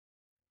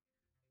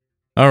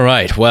All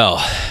right.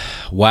 Well,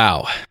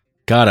 wow.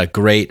 Got a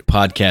great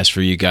podcast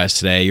for you guys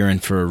today. You're in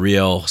for a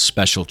real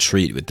special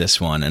treat with this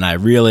one, and I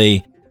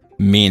really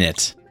mean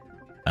it.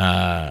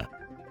 I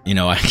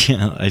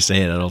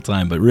say it all the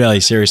time, but really,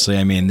 seriously,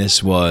 I mean,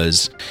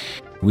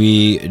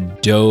 we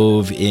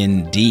dove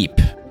in deep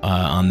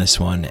on this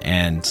one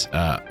and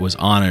was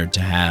honored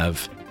to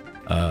have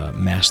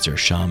Master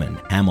Shaman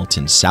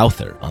Hamilton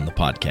Souther on the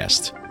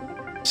podcast.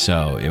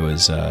 So it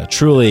was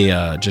truly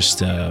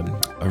just a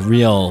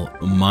real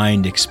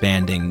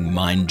mind-expanding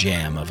mind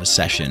jam of a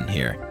session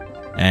here.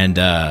 And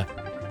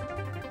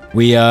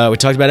we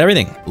talked about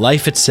everything.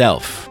 Life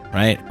itself,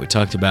 right? We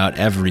talked about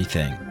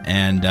everything.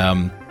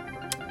 And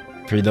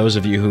for those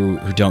of you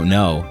who don't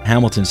know,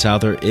 Hamilton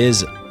Souther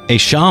is a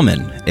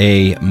shaman,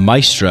 a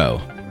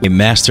maestro, a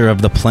master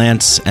of the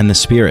plants and the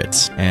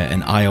spirits,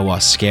 an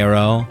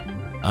ayahuasquero,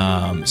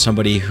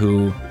 somebody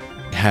who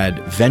had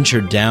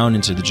ventured down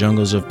into the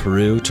jungles of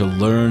Peru to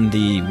learn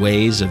the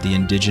ways of the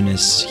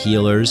indigenous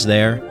healers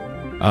there.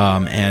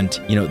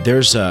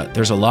 There's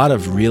a lot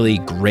of really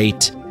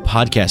great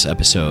podcast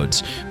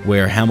episodes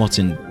where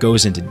Hamilton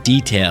goes into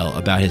detail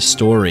about his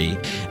story,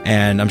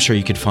 and I'm sure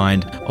you could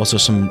find also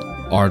some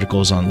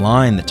articles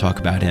online that talk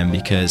about him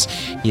because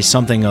he's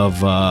something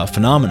of a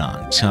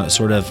phenomenon,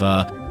 sort of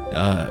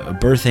a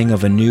birthing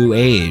of a new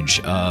age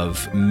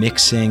of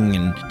mixing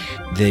and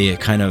the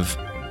kind of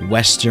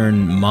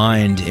Western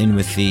mind in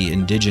with the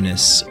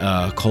indigenous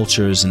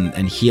cultures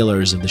and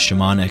healers of the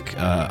shamanic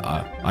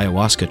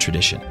ayahuasca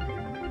tradition.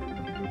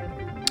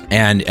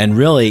 And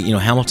really,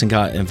 Hamilton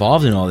got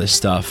involved in all this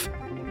stuff,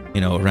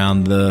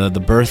 around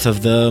the birth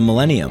of the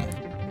millennium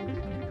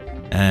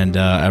and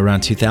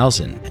around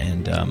 2000.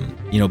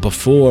 And,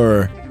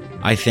 before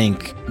I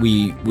think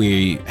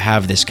we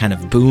have this kind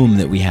of boom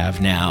that we have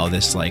now,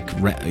 this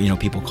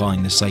people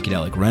calling this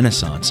psychedelic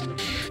renaissance.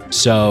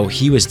 So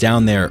he was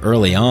down there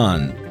early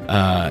on,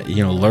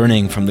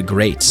 learning from the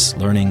greats,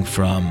 learning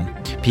from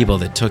people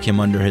that took him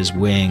under his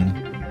wing.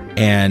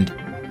 And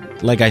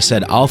like I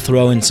said, I'll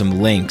throw in some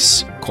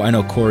links. I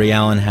know Corey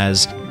Allen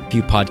has a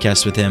few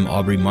podcasts with him,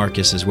 Aubrey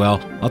Marcus as well.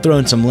 I'll throw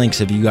in some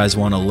links if you guys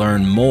want to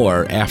learn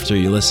more after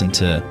you listen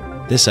to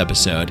this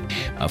episode,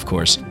 of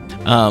course.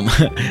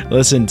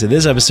 Listen to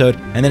this episode,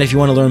 and then if you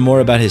want to learn more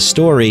about his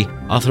story,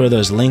 I'll throw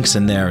those links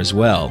in there as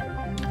well.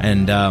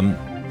 And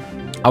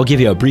I'll give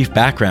you a brief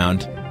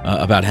background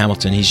about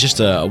Hamilton. He's just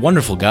a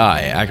wonderful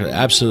guy.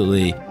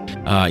 Absolutely.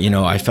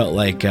 I felt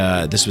like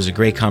this was a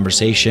great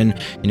conversation.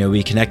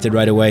 We connected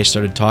right away,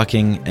 started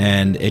talking,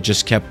 and it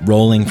just kept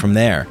rolling from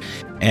there.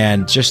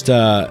 And just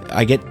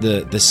I get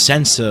the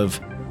sense of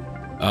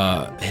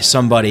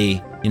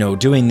somebody,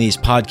 doing these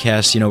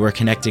podcasts. We're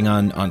connecting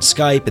on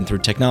Skype and through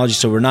technology,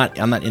 so I'm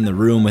not in the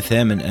room with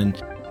him,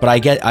 but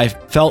I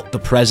felt the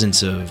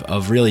presence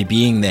of really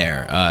being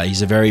there.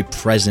 He's a very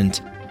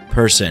present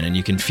person, and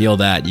you can feel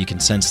that, you can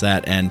sense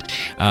that, and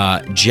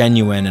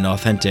genuine and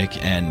authentic,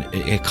 and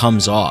it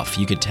comes off.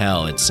 You could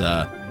tell it's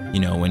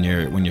when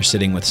you're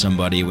sitting with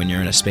somebody, when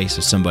you're in a space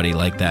with somebody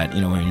like that,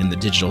 when you're in the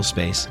digital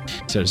space,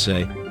 so to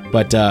say.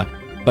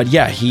 But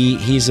yeah,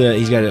 he's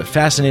got a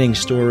fascinating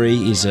story.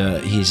 He's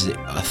a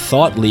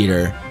thought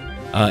leader,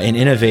 an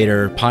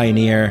innovator,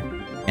 pioneer,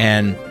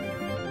 and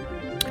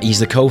he's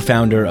the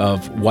co-founder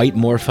of White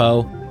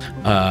Morpho.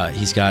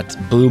 He's got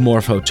Blue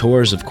Morpho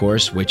Tours, of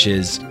course, which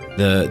is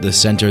the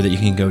center that you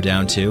can go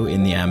down to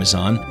in the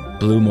Amazon,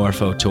 Blue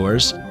Morpho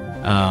Tours.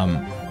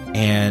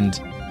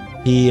 And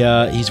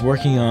he's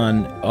working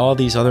on all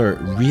these other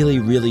really,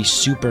 really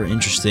super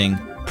interesting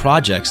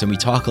projects, and we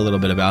talk a little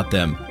bit about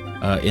them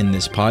in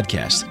this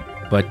podcast.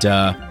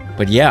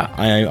 But yeah,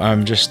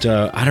 I'm just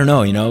I don't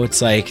know,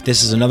 it's like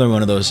this is another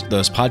one of those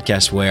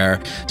podcasts where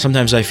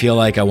sometimes I feel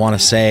like I want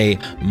to say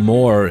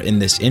more in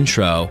this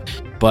intro,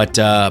 but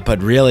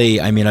really,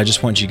 I mean, I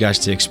just want you guys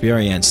to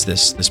experience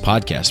this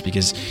podcast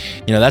because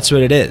that's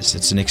what it is.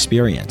 It's an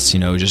experience.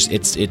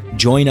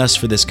 Join us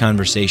for this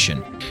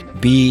conversation.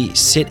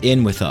 Sit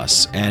in with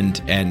us and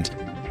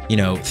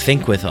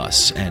think with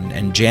us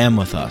and jam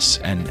with us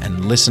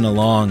and listen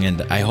along.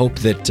 And I hope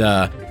that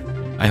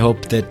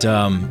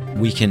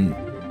we can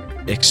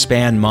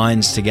expand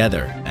minds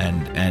together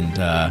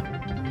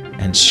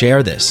and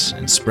share this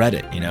and spread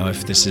it.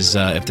 If this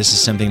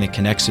is something that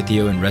connects with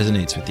you and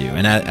resonates with you.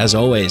 And as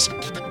always,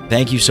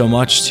 thank you so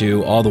much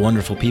to all the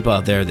wonderful people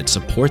out there that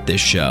support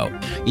this show,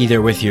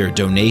 either with your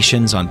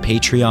donations on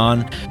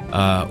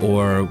Patreon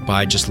or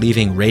by just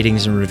leaving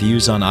ratings and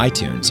reviews on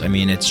iTunes. I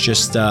mean, it's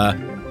just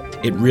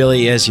it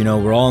really is.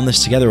 We're all in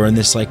this together. We're in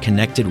this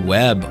connected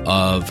web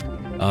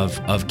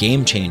of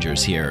game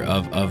changers here,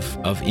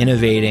 of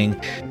innovating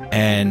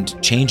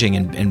and changing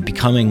and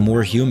becoming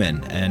more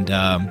human and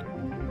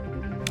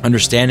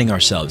understanding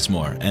ourselves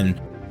more. And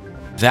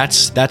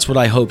that's what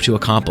I hope to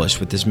accomplish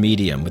with this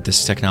medium, with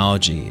this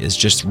technology, is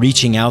just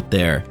reaching out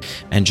there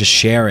and just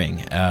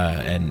sharing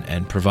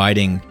and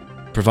providing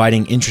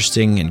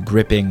interesting and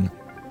gripping,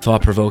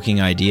 thought-provoking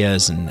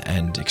ideas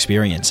and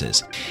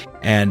experiences.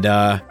 And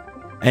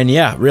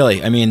yeah,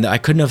 really, I mean, I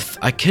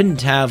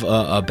couldn't have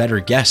a better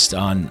guest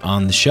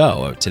on the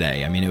show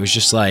today. I mean, it was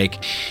just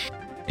like,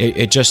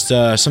 it just,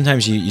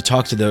 sometimes you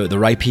talk to the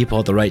right people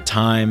at the right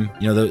time,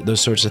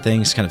 those sorts of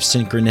things, kind of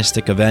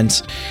synchronistic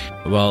events.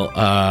 Well,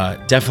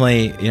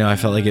 definitely, I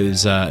felt like it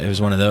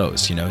was one of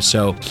those,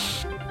 so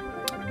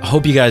I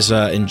hope you guys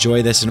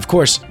enjoy this. And of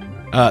course,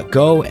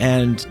 go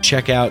and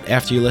check out,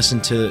 after you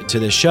listen to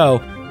this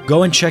show,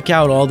 go and check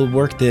out all the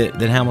work that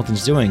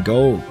Hamilton's doing.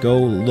 Go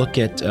look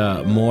at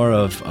more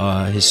of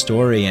his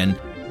story and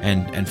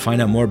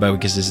find out more about it,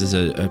 because this is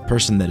a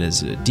person that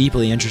is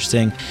deeply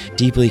interesting,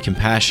 deeply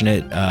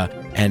compassionate,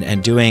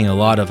 and doing a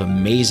lot of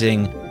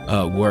amazing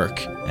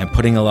work and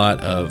putting a lot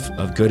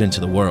of good into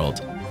the world,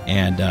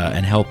 and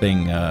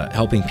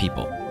helping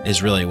people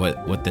is really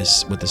what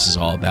this is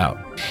all about.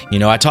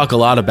 I talk a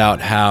lot about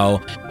how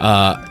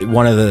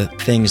one of the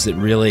things that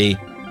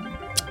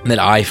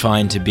I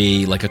find to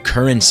be like a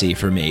currency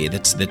for me,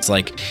 that's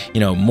like,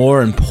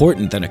 more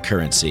important than a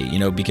currency,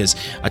 because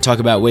I talk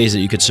about ways that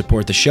you could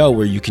support the show,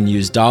 where you can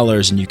use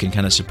dollars and you can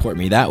kind of support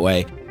me that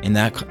way, in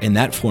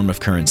that form of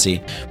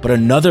currency. But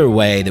another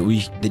way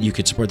that you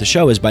could support the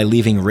show is by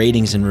leaving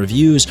ratings and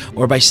reviews,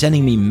 or by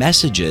sending me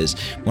messages.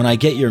 When I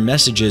get your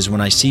messages,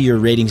 when I see your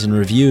ratings and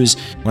reviews,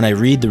 when I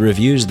read the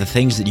reviews, the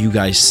things that you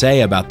guys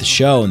say about the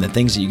show and the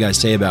things that you guys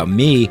say about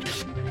me,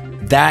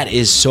 that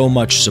is so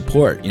much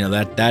support.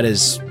 That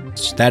is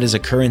a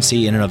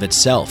currency in and of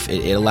itself.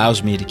 It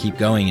allows me to keep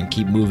going and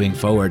keep moving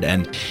forward,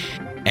 and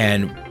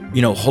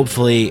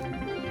hopefully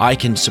I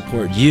can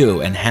support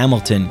you, and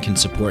Hamilton can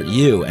support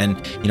you, and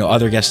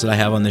other guests that I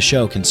have on the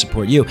show can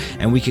support you,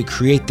 and we could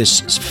create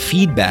this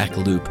feedback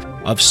loop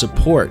of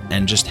support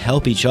and just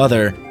help each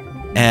other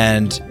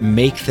and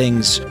make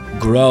things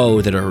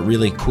grow that are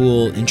really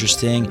cool,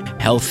 interesting,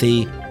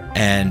 healthy,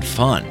 and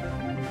fun.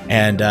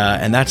 And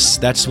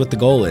that's what the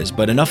goal is.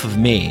 But enough of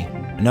me,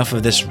 enough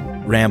of this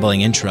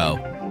rambling intro.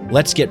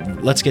 Let's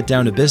get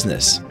down to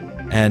business.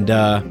 And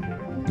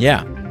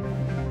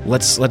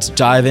let's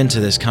dive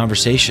into this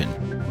conversation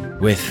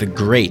with the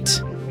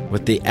great,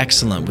 with the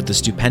excellent, with the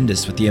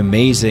stupendous, with the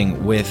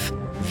amazing, with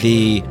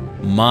the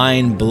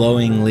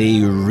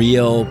mind-blowingly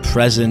real,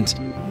 present,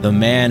 the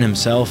man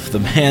himself, the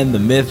man, the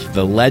myth,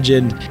 the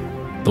legend,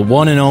 the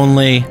one and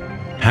only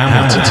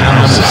Hamilton.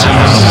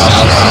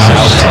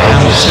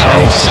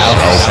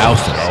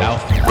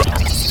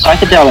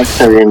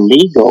 Psychedelics are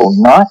illegal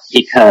not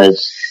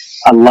because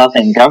a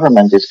loving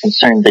government is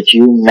concerned that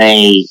you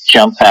may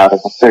jump out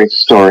of a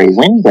third-story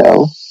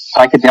window.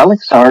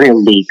 Psychedelics are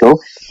illegal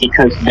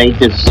because they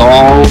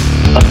dissolve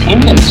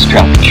opinion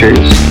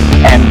structures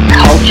and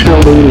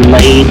culturally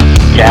laid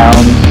down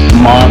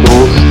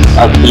models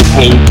of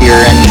behavior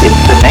and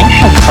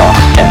information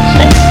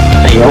processing.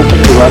 They open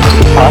to us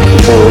the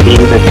possibility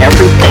that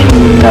everything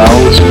we know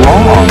is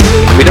wrong.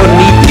 We don't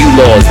need new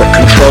laws that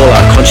control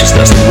our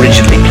consciousness and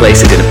rigidly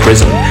place it in a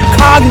prison.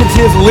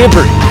 Cognitive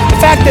liberty. The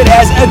fact that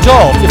as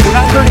adults, if we're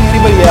not hurting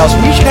anybody else,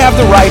 we should have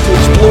the right to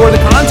explore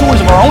the contours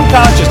of our own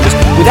consciousness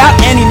without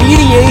any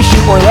mediation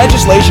or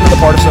legislation on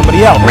the part of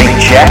somebody else.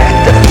 Reject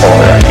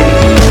authority.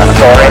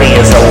 Authority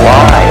is a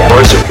lie. Or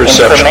is it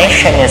perception?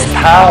 Information is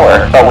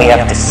power, but we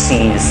have to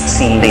seize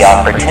the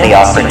opportunity.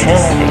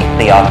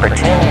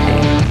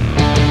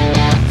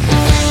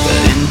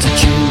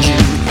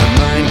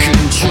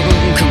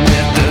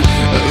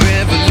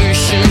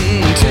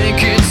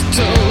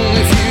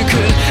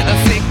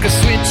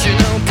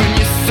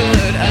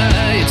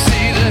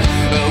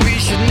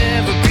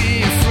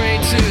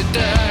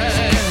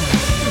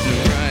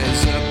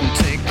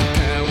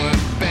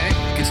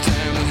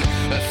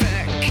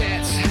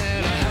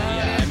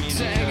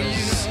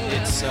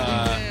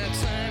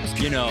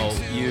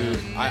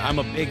 I'm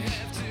a big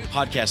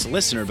podcast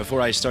listener. Before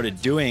I started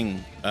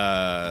doing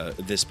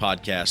this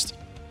podcast,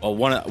 well,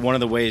 one of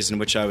the ways in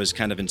which I was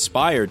kind of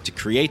inspired to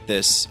create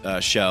this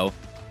show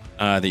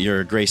that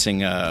you're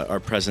gracing our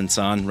presence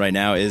on right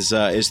now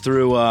is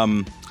through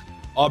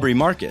Aubrey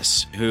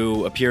Marcus,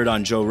 who appeared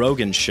on Joe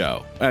Rogan's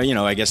show.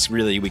 I guess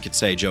really we could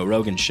say Joe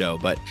Rogan's show,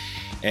 but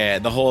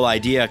the whole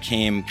idea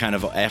came kind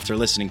of after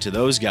listening to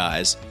those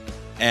guys,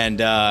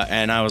 and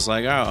I was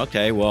like, oh,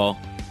 okay, well.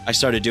 I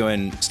started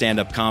doing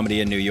stand-up comedy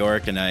in New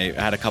York, and I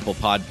had a couple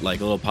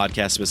little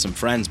podcasts with some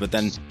friends. But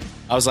then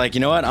I was like, you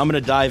know what? I'm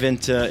going to dive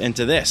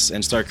into this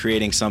and start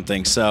creating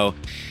something. So,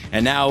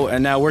 and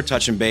now we're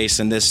touching base,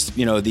 and this,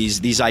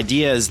 these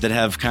ideas that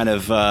have kind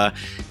of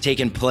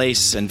taken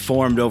place and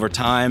formed over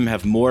time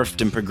have morphed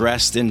and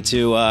progressed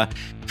into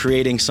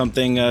creating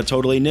something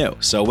totally new.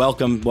 So,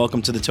 welcome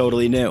to the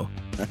Totally New.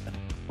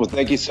 Well,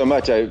 thank you so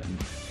much. I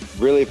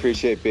really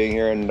appreciate being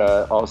here and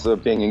also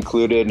being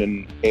included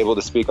and able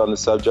to speak on the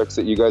subjects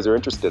that you guys are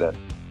interested in.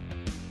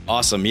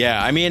 Awesome.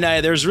 Yeah. I mean,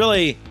 there's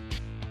really,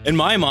 in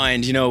my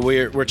mind,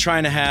 we're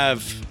trying to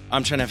have,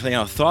 I'm trying to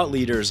have, thought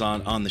leaders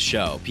on the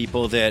show,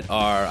 people that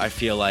I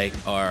feel like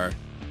are,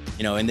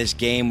 in this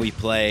game we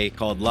play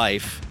called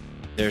life,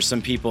 there's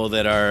some people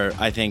that are,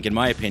 I think, in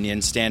my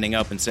opinion, standing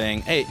up and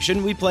saying, hey,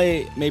 shouldn't we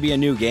play maybe a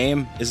new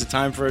game? Is it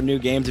time for a new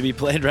game to be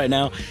played right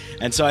now?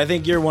 And so I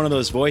think you're one of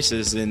those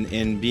voices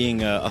in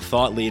being a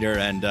thought leader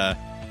and,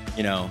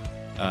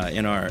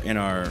 in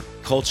our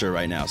culture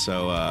right now.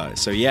 So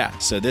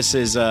this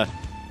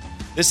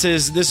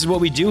is what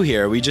we do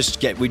here. We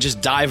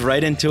just dive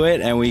right into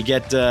it, and we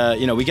get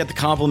the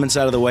compliments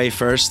out of the way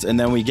first, and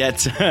then we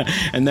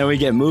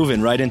get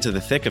moving right into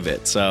the thick of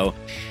it. So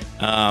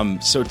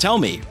tell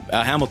me,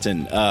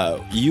 Hamilton,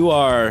 you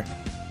are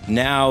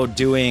now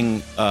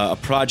doing a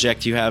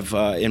project you have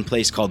in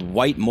place called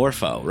White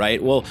Morpho,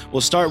 right?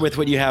 We'll start with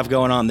what you have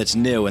going on that's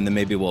new, and then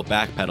maybe we'll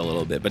backpedal a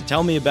little bit. But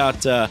tell me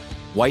about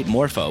White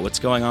Morpho. What's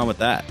going on with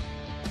that?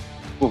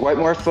 Well, White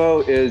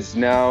Morpho is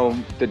now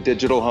the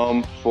digital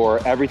home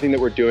for everything that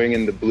we're doing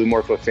in the Blue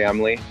Morpho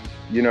family.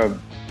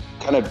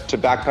 Kind of to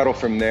backpedal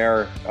from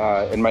there,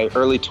 in my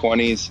early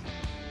 20s,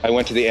 I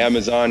went to the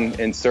Amazon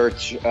in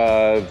search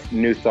of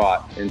new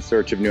thought, in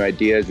search of new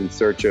ideas, in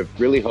search of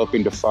really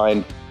hoping to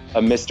find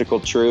a mystical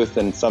truth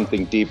and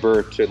something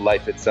deeper to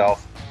life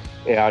itself.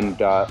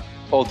 And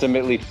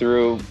ultimately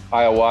through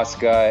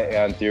ayahuasca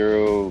and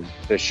through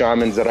the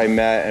shamans that I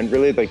met and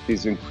really like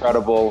these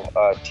incredible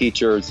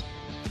teachers,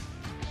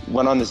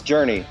 went on this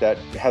journey that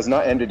has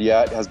not ended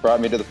yet, has brought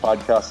me to the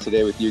podcast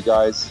today with you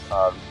guys.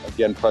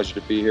 Again, pleasure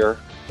to be here.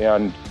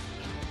 And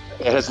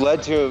it has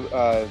led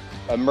to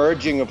a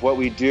merging of what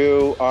we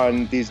do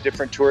on these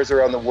different tours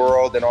around the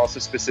world, and also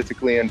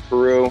specifically in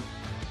Peru,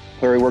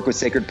 where we work with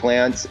sacred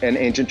plants and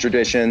ancient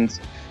traditions,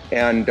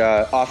 and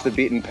off the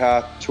beaten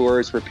path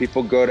tours where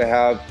people go to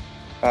have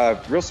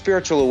real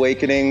spiritual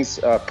awakenings,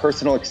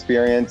 personal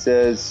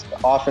experiences,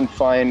 often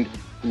find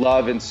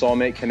love and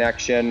soulmate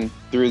connection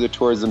through the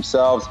tours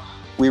themselves.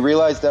 We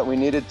realized that we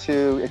needed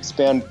to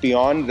expand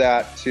beyond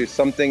that to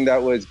something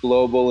that was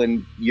global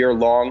and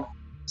year-long,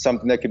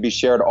 something that could be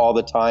shared all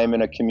the time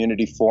in a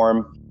community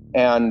form.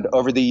 And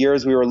over the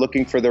years, we were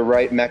looking for the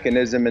right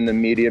mechanism and the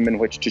medium in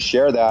which to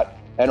share that.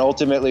 And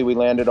ultimately, we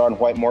landed on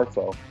White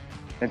Morpho.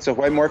 And so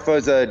White Morpho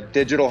is a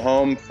digital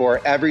home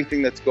for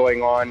everything that's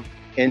going on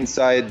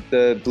inside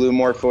the Blue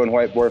Morpho and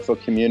White Morpho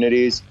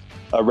communities,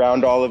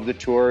 around all of the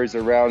tours,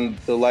 around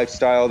the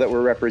lifestyle that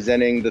we're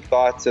representing, the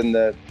thoughts and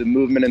the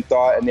movement in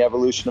thought and the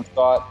evolution of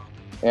thought,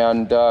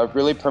 and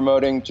really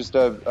promoting just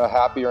a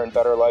happier and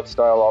better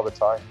lifestyle all the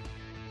time.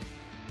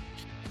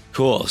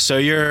 Cool. So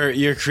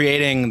you're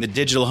creating the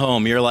digital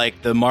home. You're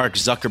like the Mark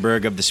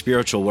Zuckerberg of the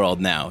spiritual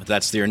world now.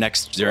 That's your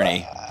next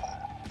journey.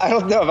 I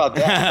don't know about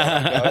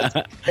that.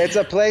 No, it's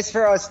a place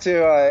for us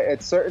to,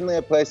 it's certainly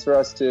a place for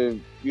us to,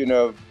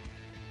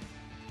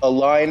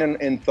 align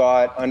in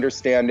thought,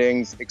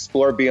 understandings,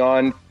 explore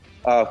beyond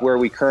where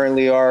we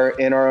currently are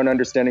in our own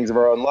understandings of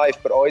our own life,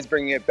 but always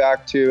bringing it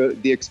back to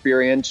the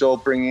experiential,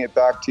 bringing it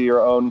back to your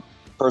own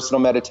personal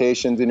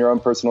meditations and your own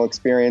personal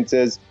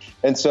experiences.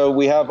 And so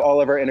we have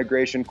all of our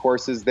integration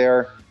courses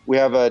there. We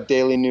have a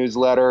daily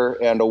newsletter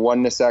and a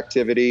oneness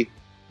activity.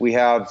 We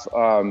have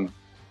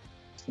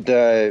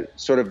the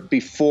sort of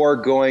before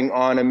going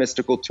on a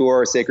mystical tour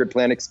or sacred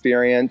plant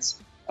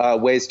experience,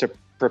 ways to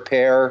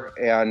prepare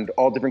and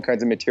all different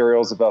kinds of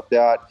materials about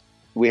that.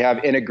 We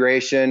have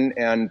integration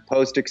and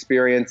post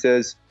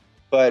experiences.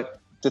 But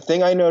the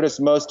thing I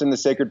noticed most in the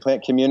sacred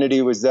plant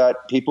community was that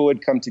people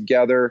would come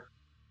together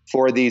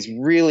for these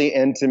really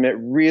intimate,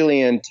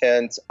 really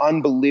intense,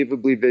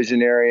 unbelievably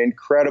visionary,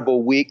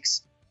 incredible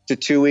weeks to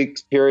 2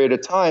 weeks period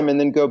of time, and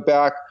then go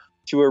back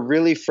to a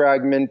really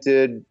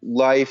fragmented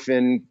life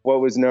in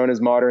what was known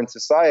as modern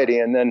society,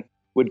 and then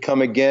would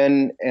come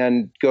again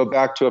and go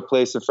back to a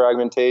place of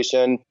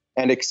fragmentation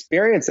and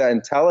experience that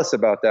and tell us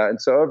about that.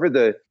 And so over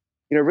the,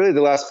 really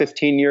the last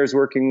 15 years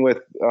working with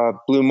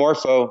Blue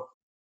Morpho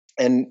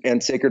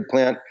and Sacred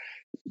Plant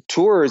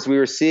tours, we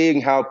were seeing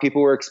how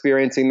people were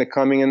experiencing the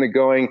coming and the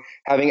going,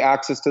 having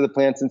access to the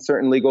plants in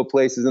certain legal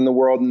places in the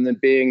world, and then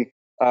being,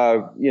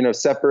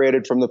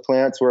 separated from the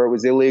plants where it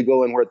was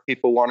illegal and where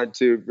people wanted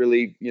to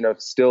really,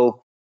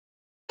 still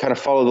kind of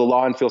follow the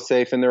law and feel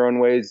safe in their own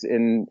ways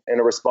in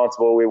a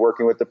responsible way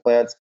working with the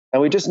plants.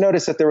 And we just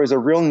noticed that there was a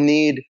real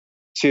need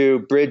to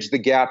bridge the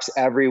gaps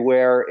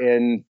everywhere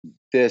in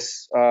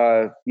this,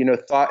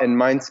 thought and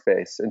mind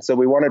space. And so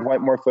we wanted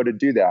White Morpho to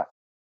do that.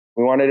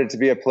 We wanted it to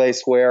be a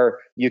place where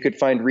you could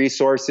find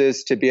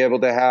resources to be able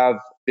to have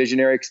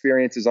visionary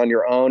experiences on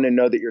your own and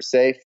know that you're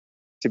safe,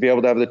 to be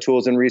able to have the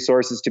tools and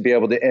resources to be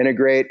able to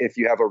integrate if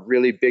you have a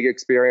really big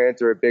experience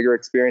or a bigger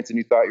experience than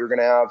you thought you were going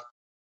to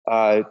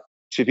have,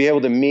 to be able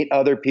to meet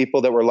other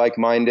people that were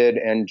like-minded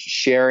and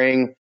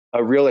sharing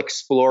a real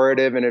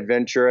explorative and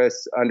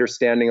adventurous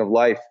understanding of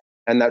life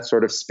and that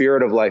sort of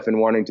spirit of life and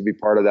wanting to be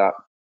part of that.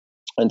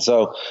 And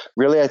so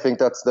really, I think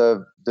that's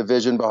the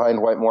vision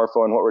behind White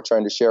Morpho and what we're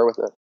trying to share with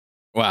it.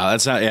 Wow,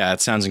 that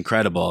sounds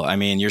incredible. I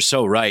mean, you're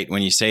so right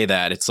when you say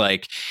that. It's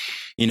like,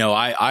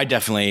 I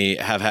definitely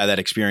have had that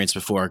experience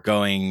before,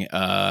 going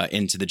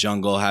into the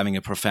jungle, having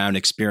a profound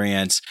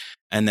experience,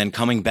 and then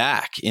coming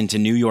back into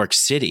New York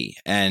City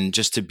and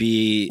just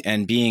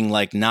being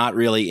like not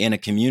really in a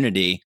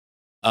community,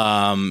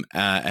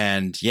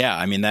 And yeah,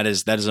 I mean, that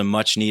is a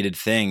much needed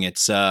thing.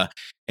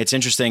 It's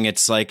interesting.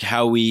 It's like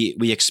how we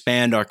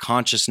expand our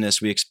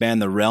consciousness, we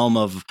expand the realm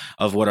of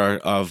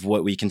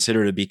what we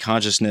consider to be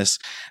consciousness,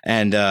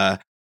 and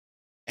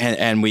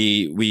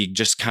we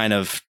just kind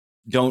of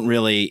don't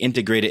really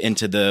integrate it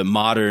into the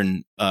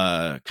modern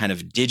kind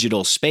of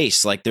digital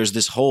space. Like there's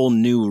this whole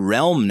new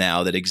realm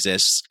now that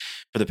exists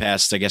for the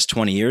past, I guess,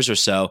 20 years or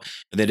so,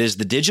 that is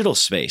the digital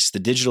space, the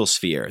digital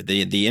sphere,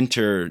 the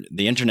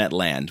internet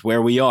land,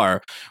 where we're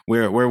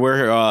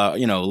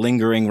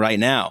lingering right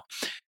now.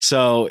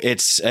 So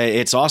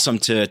it's awesome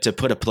to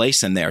put a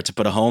place in there, to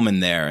put a home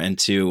in there, and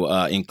to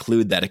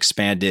include that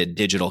expanded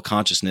digital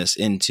consciousness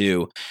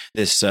into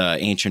this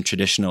ancient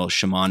traditional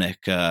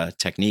shamanic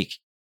technique.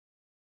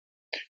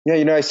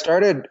 Yeah, I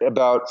started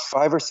about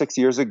 5 or 6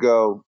 years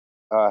ago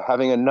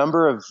having a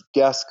number of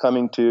guests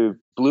coming to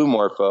Blue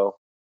Morpho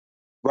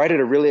right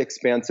at a really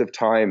expansive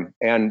time.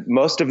 And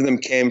most of them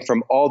came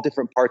from all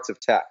different parts of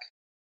tech.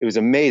 It was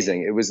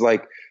amazing. It was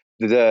like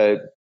the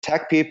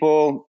tech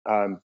people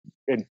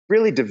it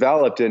really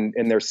developed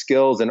in their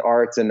skills and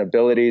arts and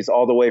abilities,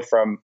 all the way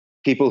from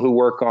people who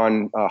work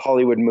on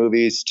Hollywood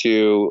movies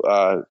to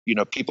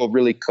people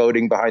really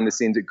coding behind the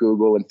scenes at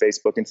Google and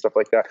Facebook and stuff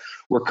like that,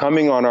 were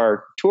coming on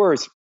our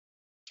tours.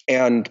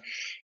 And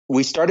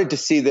we started to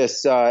see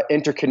this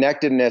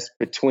interconnectedness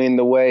between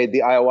the way the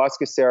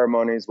ayahuasca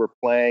ceremonies were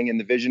playing in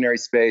the visionary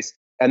space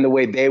and the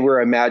way they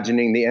were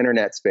imagining the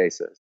internet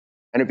spaces.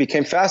 And it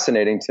became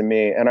fascinating to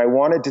me. And I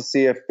wanted to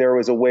see if there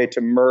was a way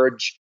to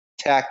merge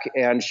tech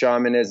and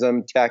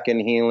shamanism, tech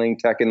and healing,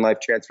 tech and life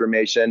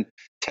transformation,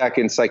 tech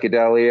and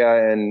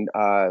psychedelia and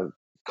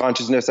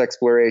consciousness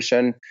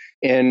exploration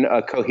in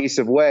a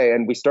cohesive way.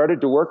 And we started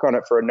to work on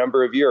it for a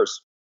number of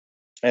years.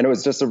 And it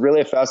was just a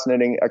really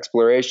fascinating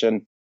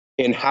exploration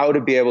in how to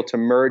be able to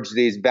merge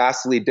these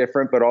vastly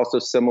different but also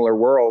similar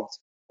worlds.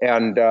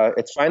 And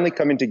it's finally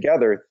coming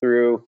together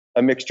through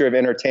a mixture of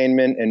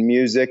entertainment and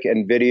music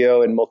and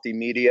video and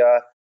multimedia,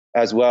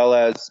 as well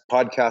as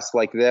podcasts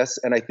like this.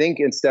 And I think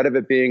instead of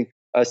it being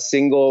a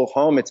single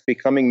home, it's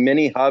becoming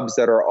many hubs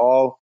that are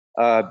all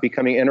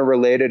becoming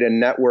interrelated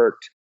and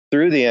networked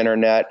through the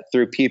internet,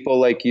 through people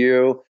like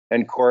you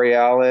and Corey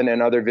Allen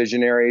and other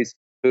visionaries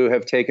who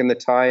have taken the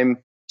time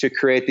to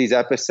create these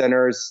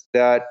epicenters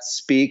that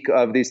speak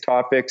of these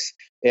topics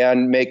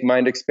and make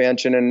mind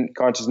expansion and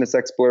consciousness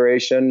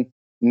exploration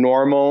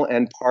normal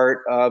and part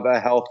of a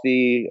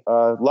healthy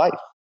life.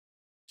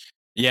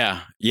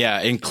 Yeah,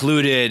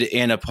 included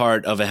in a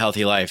part of a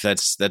healthy life.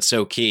 That's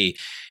so key.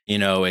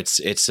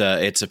 It's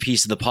a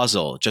piece of the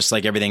puzzle, just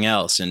like everything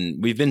else.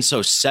 And we've been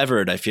so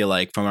severed, I feel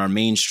like, from our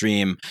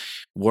mainstream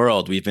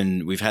world.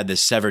 We've had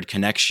this severed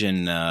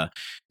connection.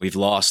 We've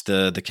lost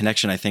the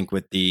connection, I think,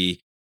 with the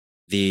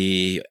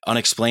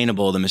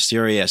unexplainable, the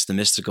mysterious, the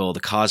mystical, the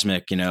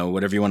cosmic,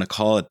 whatever you want to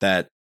call it,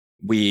 that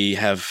we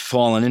have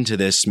fallen into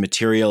this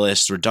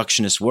materialist,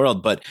 reductionist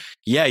world. But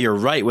yeah, you're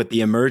right with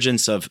the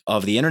emergence of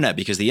the internet,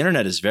 because the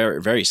internet is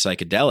very, very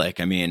psychedelic.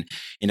 I mean,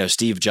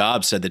 Steve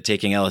Jobs said that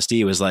taking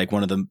LSD was like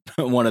one of the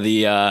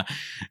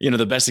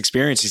the best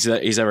experiences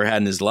he's ever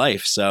had in his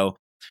life. So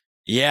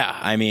yeah,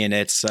 I mean,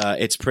 it's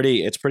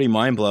pretty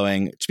mind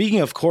blowing. Speaking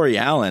of Corey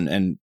Allen,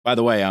 and by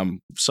the way, I'm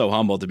so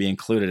humbled to be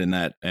included in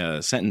that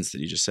sentence that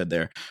you just said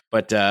there.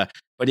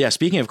 But yeah,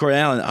 speaking of Corey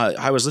Allen,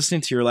 I was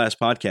listening to your last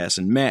podcast,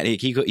 and Matt,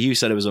 he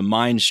said it was a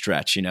mind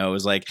stretch. It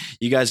was like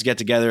you guys get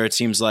together, it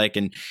seems like,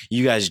 and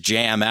you guys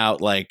jam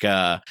out like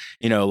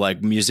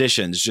like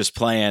musicians, just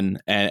playing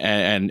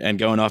and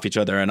going off each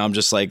other, and I'm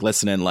just like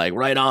listening, like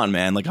right on,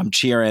 man. Like I'm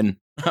cheering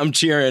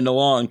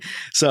along.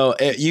 So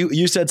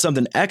you said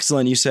something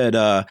excellent. You said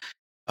that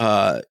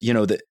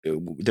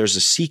there's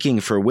a seeking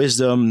for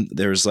wisdom.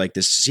 There's like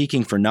this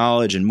seeking for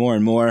knowledge and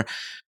more.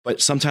 But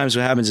sometimes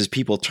what happens is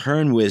people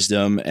turn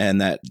wisdom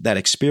and that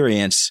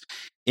experience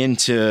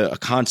into a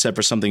concept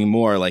or something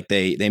more. Like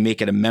they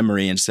make it a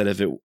memory instead of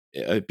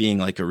it being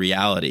like a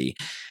reality.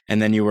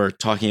 And then you were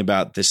talking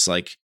about this,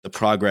 like the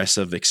progress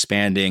of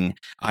expanding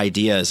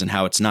ideas and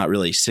how it's not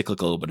really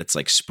cyclical, but it's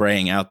like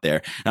spraying out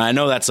there. Now, I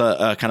know that's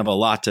a kind of a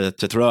lot to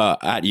throw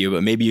at you,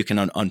 but maybe you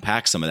can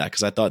unpack some of that,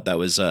 because I thought that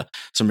was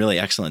some really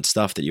excellent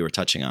stuff that you were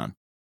touching on.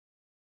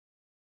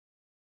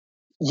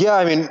 Yeah,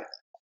 I mean,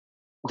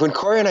 when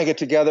Corey and I get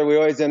together, we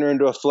always enter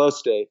into a flow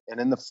state.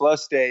 And in the flow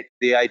state,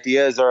 the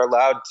ideas are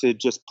allowed to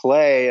just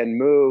play and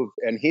move.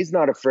 And he's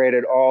not afraid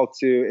at all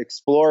to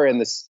explore in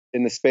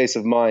the space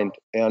of mind.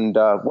 And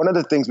one of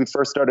the things we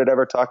first started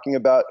ever talking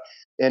about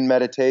in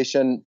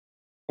meditation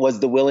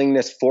was the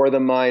willingness for the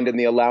mind and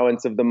the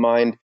allowance of the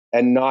mind,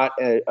 and not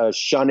a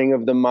shunning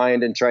of the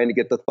mind and trying to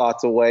get the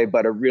thoughts away,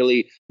 but a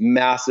really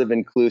massive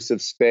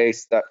inclusive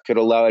space that could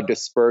allow a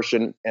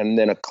dispersion and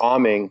then a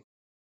calming,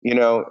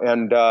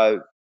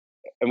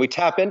 and we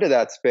tap into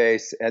that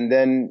space and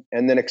then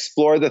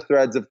explore the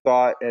threads of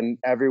thought and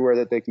everywhere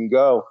that they can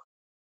go.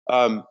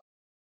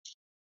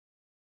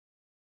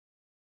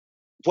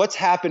 What's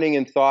happening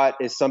in thought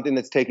is something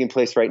that's taking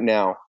place right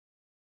now.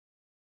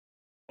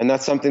 And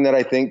that's something that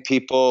I think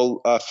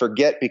people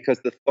forget,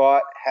 because the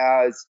thought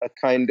has a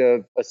kind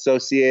of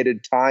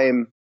associated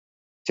time,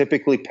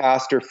 typically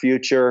past or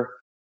future,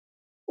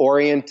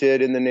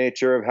 oriented in the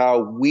nature of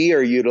how we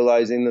are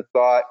utilizing the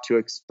thought to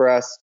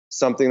express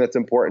something that's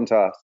important to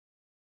us.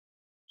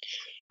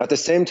 At the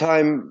same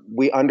time,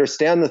 we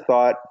understand the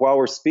thought while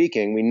we're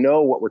speaking. We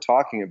know what we're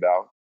talking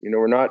about.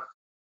 We're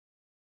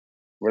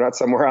not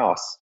somewhere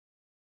else.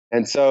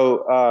 And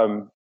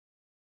so,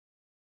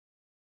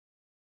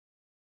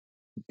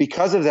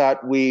 because of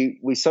that, we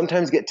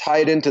sometimes get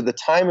tied into the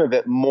time of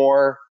it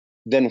more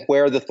than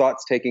where the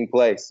thought's taking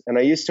place. And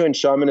I used to, in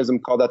shamanism,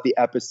 call that the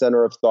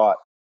epicenter of thought.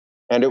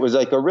 And it was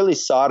like a really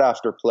sought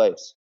after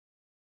place.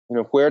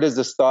 Where does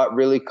this thought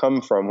really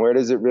come from? Where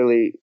does it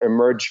really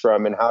emerge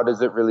from? And how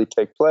does it really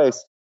take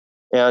place?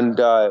 And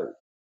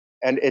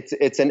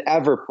it's an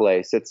ever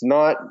place. It's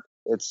not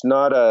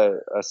a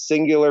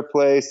singular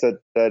place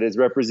that is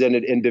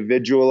represented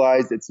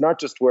individualized. It's not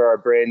just where our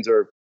brains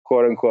or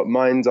quote unquote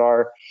minds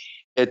are.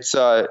 It's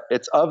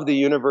of the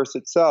universe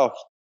itself.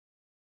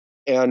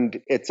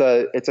 And it's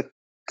a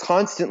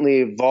constantly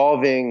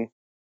evolving,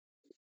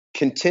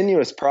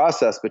 continuous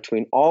process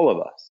between all of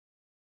us.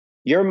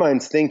 Your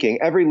mind's thinking,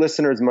 every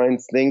listener's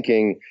mind's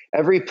thinking,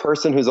 every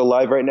person who's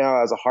alive right now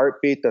has a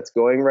heartbeat that's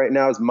going right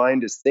now. His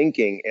mind is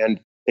thinking,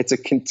 and it's a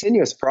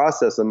continuous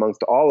process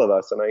amongst all of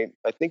us. And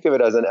I think of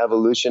it as an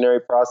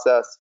evolutionary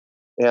process,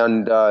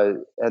 and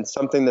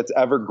something that's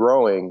ever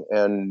growing.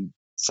 And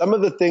some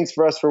of the things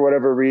for us, for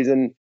whatever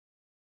reason,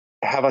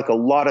 have like a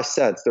lot of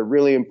sense. They're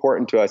really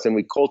important to us, and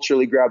we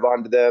culturally grab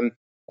onto them,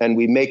 and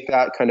we make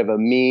that kind of a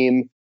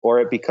meme, or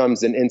it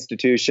becomes an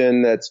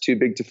institution that's too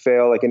big to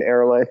fail, like an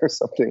airline or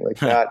something like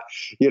that.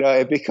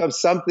 It becomes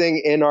something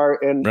in our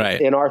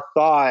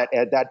thought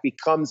that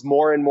becomes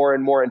more and more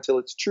and more until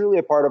it's truly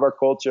a part of our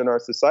culture and our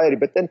society.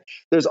 But then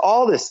there's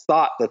all this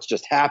thought that's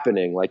just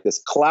happening, like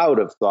this cloud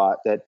of thought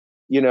that,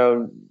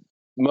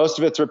 most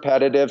of it's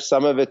repetitive,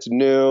 some of it's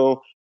new.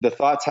 The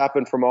thoughts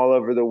happen from all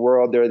over the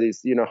world. There are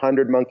these,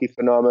 100 monkey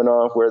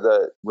phenomena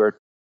where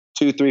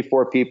 2, 3,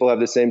 4 people have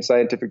the same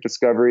scientific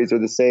discoveries or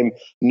the same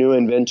new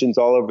inventions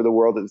all over the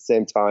world at the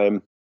same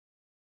time.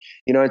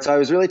 And so I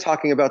was really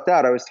talking about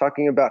that. I was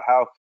talking about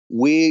how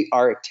we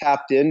are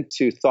tapped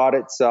into thought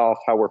itself,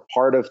 how we're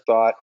part of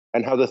thought,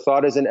 and how the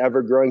thought is an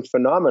ever-growing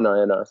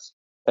phenomena in us.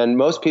 And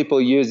most people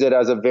use it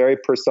as a very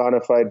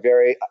personified,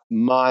 very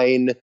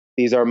mine.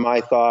 These are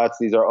my thoughts.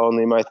 These are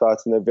only my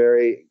thoughts. And they're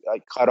very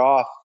cut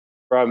off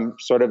from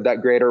sort of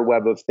that greater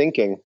web of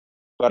thinking.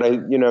 But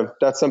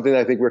that's something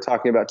that I think we're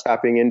talking about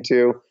tapping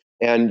into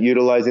and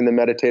utilizing the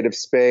meditative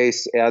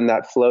space and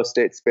that flow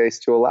state space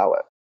to allow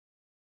it.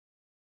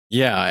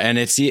 Yeah, and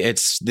it's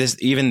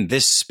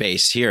this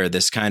space here,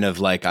 this kind of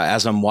like,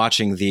 as I'm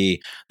watching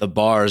the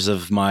bars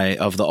of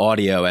the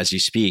audio as you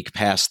speak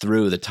pass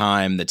through the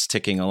time that's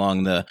ticking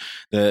along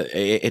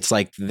it's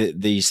like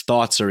these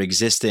thoughts are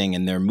existing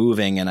and they're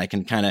moving, and I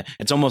can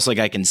it's almost like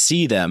I can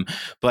see them,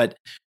 but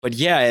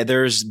yeah,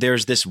 there's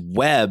this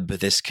web,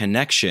 this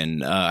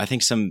connection. I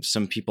think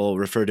some people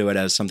refer to it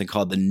as something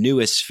called the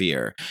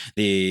noosphere,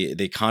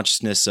 the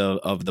consciousness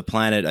of the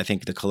planet. I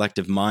think the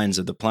collective minds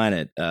of the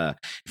planet,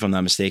 if I'm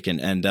not mistaken.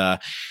 And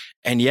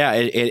yeah,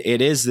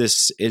 it is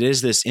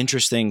this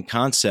interesting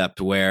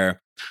concept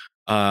where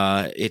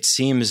it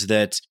seems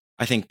that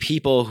I think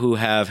people who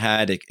have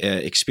had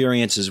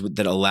experiences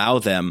that allow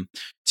them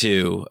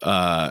to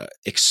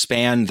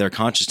expand their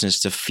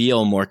consciousness to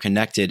feel more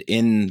connected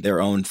in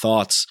their own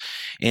thoughts,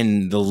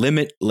 in the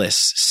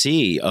limitless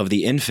sea of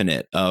the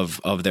infinite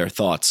of their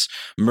thoughts,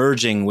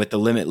 merging with the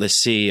limitless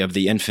sea of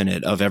the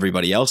infinite of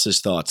everybody else's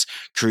thoughts,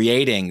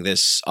 creating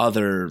this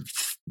other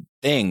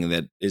thing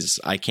that is,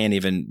 I can't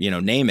even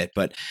name it,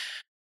 but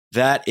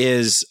that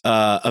is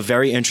a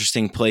very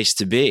interesting place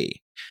to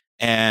be.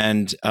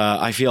 And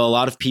I feel a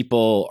lot of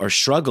people are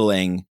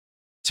struggling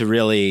to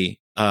really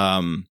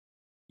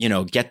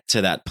get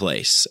to that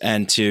place,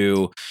 and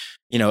to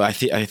I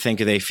think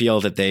they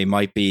feel that they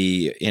might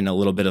be in a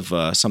little bit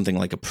of something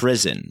like a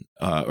prison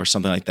or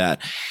something like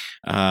that.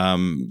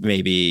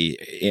 Maybe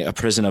a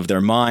prison of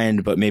their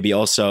mind, but maybe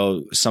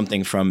also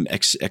something from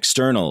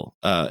external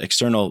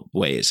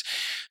ways.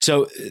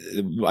 So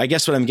I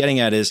guess what I'm getting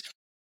at is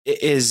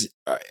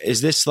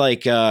this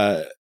like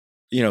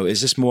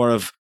is this more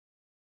of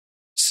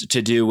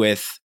to do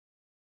with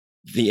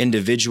the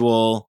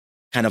individual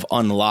kind of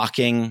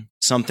unlocking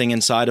something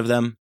inside of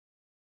them?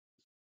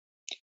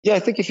 Yeah, I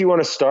think if you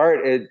want to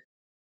start it,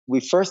 we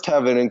first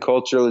have an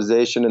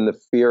enculturalization in the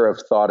fear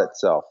of thought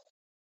itself.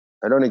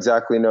 I don't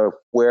exactly know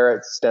where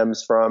it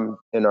stems from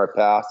in our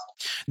past.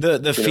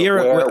 The fear,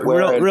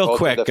 real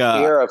quick. The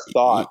fear of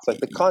thoughts, like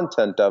the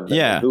content of them,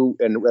 yeah,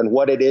 and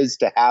what it is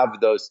to have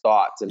those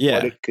thoughts, and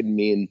what it could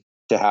mean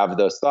to have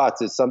those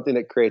thoughts is something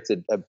that creates a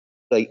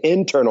like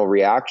internal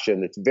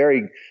reaction that's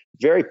very,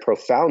 very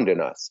profound in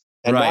us.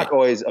 And not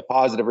always a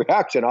positive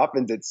reaction.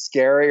 Often it's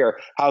scary, or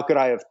how could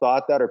I have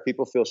thought that? Or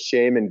people feel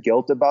shame and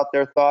guilt about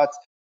their thoughts.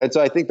 And so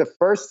I think the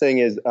first thing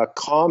is a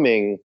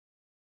calming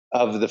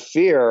of the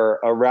fear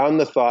around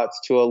the thoughts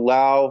to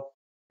allow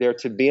there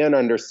to be an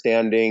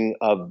understanding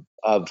of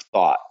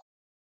thought.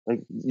 Like,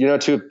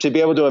 to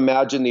be able to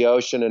imagine the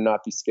ocean and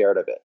not be scared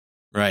of it.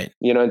 Right.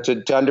 And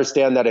to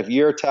understand that if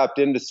you're tapped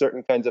into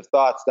certain kinds of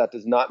thoughts, that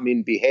does not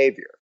mean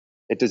behavior.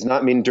 It does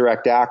not mean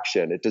direct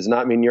action. It does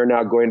not mean you're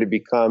now going to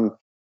become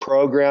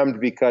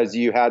programmed because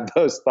you had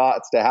those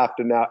thoughts to have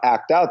to now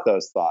act out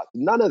those thoughts.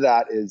 None of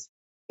that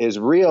is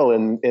real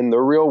in the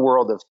real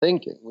world of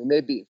thinking. We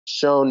may be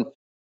shown,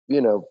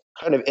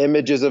 kind of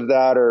images of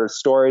that or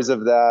stories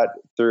of that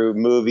through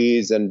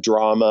movies and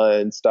drama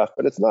and stuff,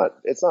 but it's not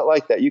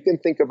like that. You can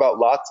think about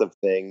lots of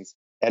things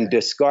and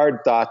discard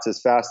thoughts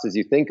as fast as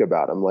you think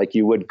about them, like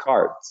you would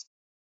cards.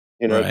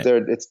 Right.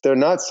 They're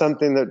not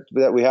something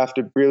that we have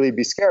to really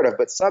be scared of,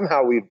 but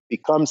somehow we've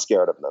become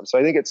scared of them. So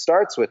I think it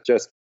starts with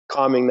just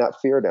calming that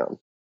fear down.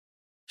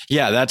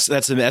 Yeah,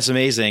 that's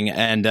amazing,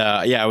 and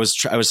I was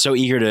so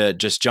eager to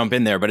just jump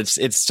in there, but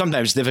it's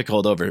sometimes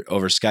difficult over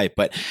Skype.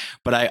 But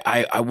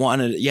I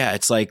wanted,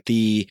 it's like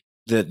the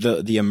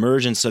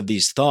emergence of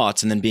these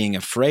thoughts and then being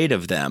afraid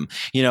of them,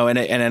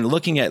 and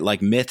looking at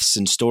like myths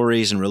and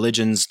stories and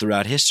religions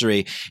throughout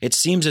history, it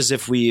seems as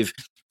if we've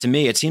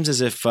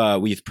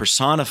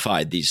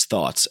personified these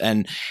thoughts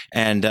and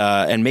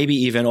maybe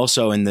even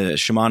also in the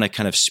shamanic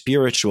kind of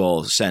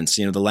spiritual sense,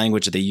 the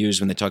language that they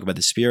use when they talk about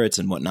the spirits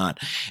and whatnot.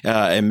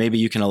 And maybe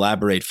you can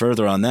elaborate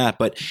further on that,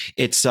 but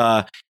it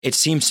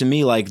seems to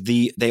me like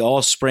they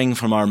all spring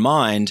from our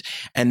mind,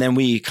 and then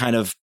we kind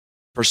of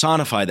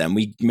personify them.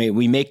 We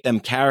make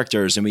them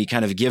characters, and we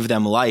kind of give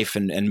them life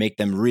and make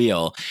them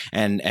real.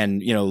 And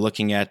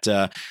looking at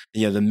the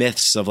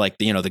myths of like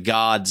the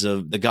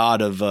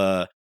god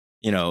of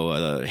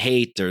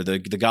hate or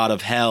the god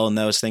of hell and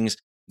those things,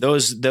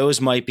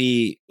 those might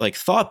be like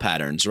thought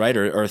patterns, right?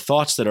 Or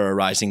thoughts that are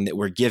arising that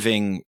we're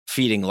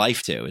feeding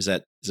life to. Does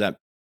that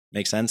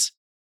make sense?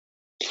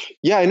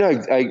 Yeah, I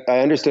know. I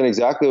understand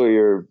exactly what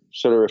you're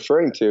sort of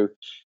referring to.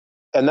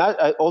 And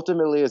that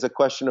ultimately is a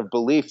question of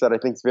belief that I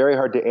think is very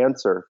hard to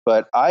answer.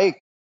 But I,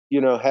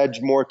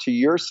 hedge more to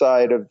your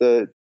side of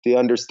the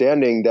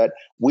understanding that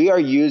we are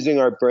using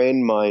our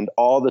brain mind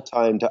all the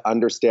time to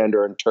understand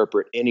or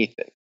interpret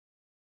anything.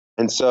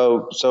 And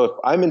so if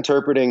I'm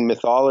interpreting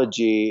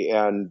mythology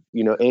and,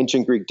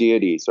 ancient Greek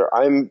deities, or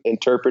I'm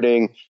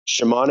interpreting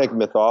shamanic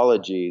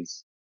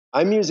mythologies,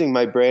 I'm using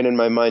my brain and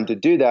my mind to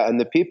do that. And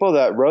the people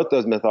that wrote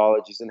those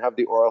mythologies and have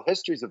the oral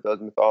histories of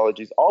those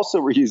mythologies also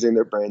were using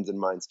their brains and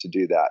minds to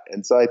do that.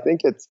 And so I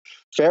think it's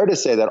fair to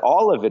say that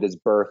all of it is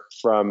birthed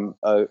from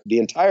the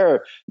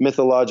entire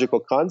mythological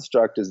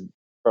construct is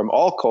from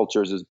all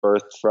cultures is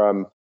birthed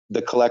from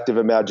the collective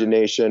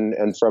imagination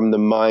and from the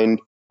mind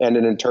and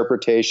an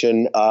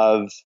interpretation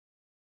of,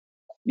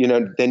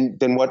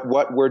 then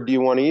what word do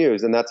you want to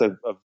use? And that's a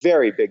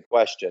very big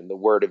question, the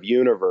word of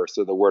universe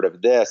or the word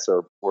of this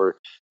or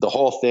the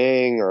whole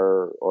thing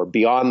or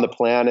beyond the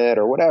planet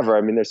or whatever.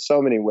 I mean, there's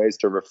so many ways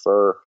to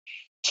refer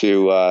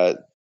to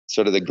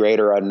sort of the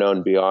greater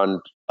unknown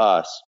beyond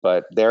us,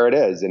 but there it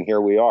is. And here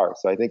we are.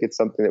 So I think it's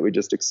something that we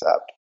just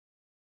accept.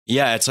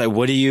 Yeah. It's like,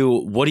 what do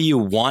you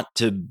want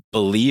to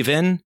believe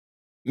in?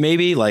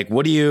 Maybe like,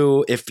 what do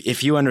you,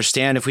 if you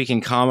understand, if we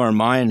can calm our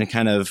mind and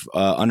kind of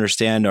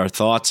understand our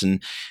thoughts and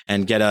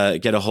get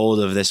a hold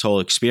of this whole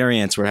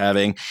experience we're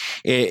having,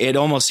 it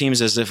almost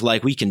seems as if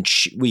like we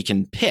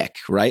can pick,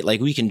 right?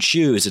 Like we can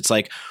choose. It's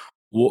like,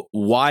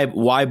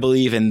 why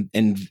believe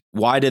in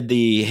why did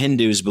the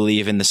Hindus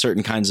believe in the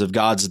certain kinds of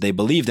gods that they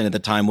believed in at the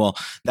time? Well,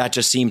 that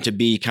just seemed to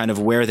be kind of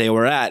where they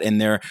were at in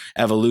their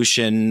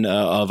evolution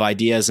of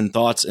ideas and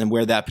thoughts, and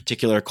where that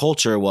particular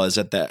culture was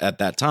at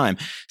that time.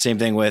 Same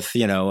thing with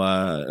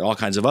all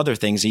kinds of other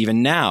things.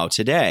 Even now,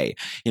 today,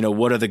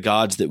 what are the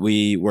gods that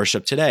we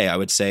worship today? I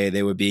would say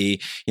they would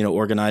be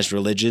organized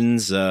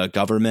religions,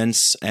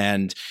 governments,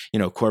 and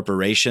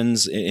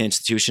corporations,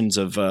 institutions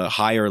of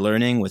higher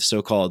learning with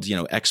so-called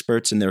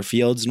experts in their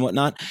fields and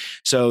whatnot.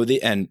 So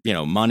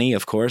money,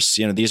 of course,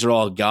 these are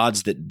all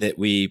gods that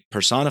we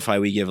personify,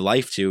 we give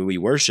life to, we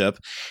worship,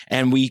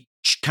 and we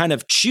kind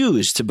of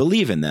choose to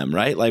believe in them,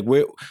 right? Like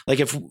we're like,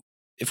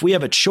 if we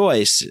have a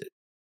choice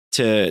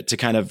to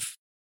kind of,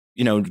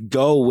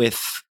 go with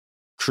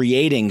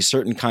creating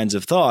certain kinds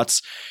of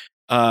thoughts,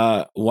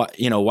 why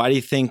do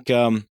you think,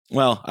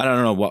 well, I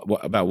don't know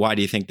about why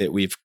do you think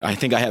that I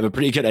think I have a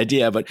pretty good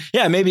idea, but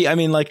yeah, maybe, I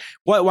mean, like,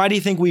 why do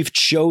you think we've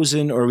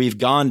chosen or we've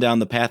gone down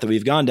the path that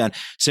we've gone down?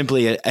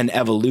 Simply an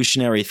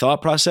evolutionary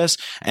thought process.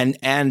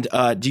 And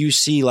do you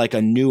see like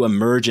a new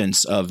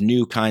emergence of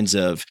new kinds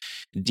of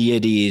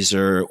deities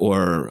or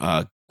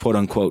quote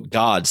unquote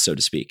gods, so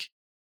to speak?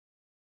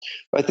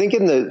 I think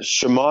in the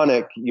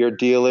shamanic, you're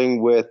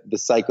dealing with the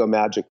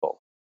psychomagical.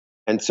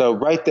 And so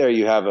right there,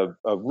 you have a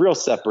real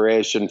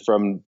separation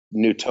from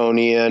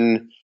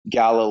Newtonian,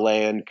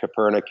 Galilean,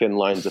 Copernican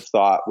lines of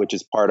thought, which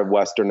is part of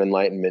Western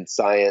Enlightenment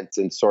science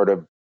and sort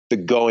of the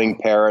going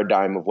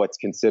paradigm of what's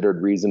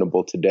considered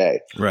reasonable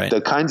today. Right.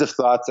 The kinds of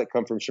thoughts that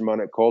come from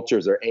shamanic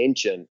cultures are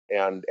ancient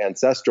and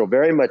ancestral,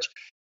 very much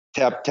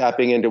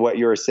tapping into what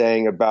you were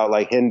saying about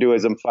like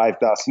Hinduism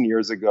 5,000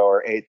 years ago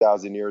or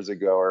 8,000 years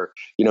ago, or,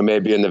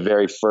 maybe in the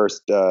very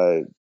first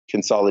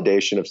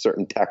consolidation of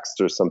certain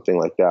texts or something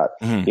like that,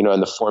 and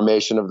the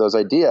formation of those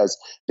ideas.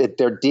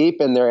 They're deep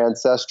and they're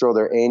ancestral,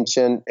 they're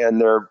ancient,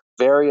 and they're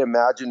very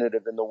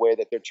imaginative in the way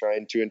that they're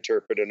trying to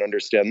interpret and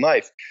understand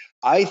life.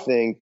 I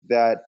think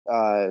that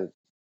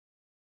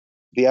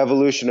the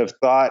evolution of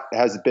thought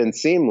has been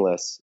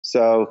seamless.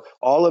 So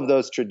all of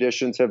those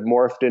traditions have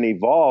morphed and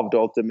evolved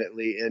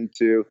ultimately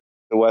into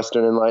the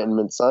Western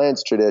Enlightenment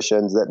science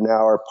traditions that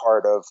now are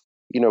part of,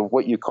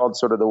 what you called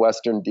sort of the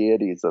Western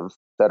deities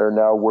that are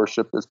now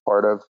worshipped as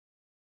part of,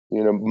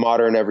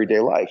 modern everyday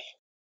life.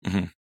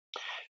 Mm-hmm.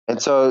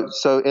 And so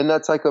in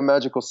that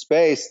psychomagical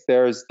space,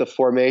 there's the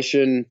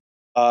formation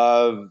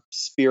of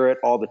spirit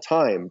all the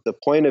time. The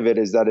point of it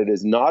is that it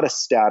is not a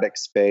static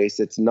space.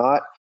 It's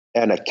not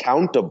an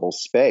accountable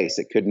space.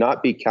 It could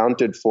not be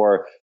counted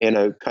for in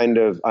a kind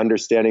of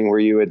understanding where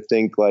you would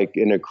think like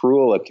in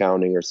accrual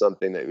accounting or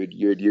something that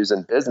you would use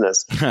in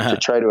business to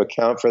try to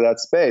account for that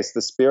space.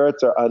 The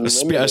spirits are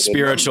unlimited. A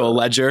spiritual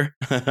ledger.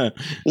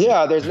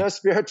 Yeah, there's no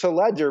spiritual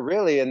ledger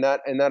really in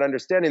that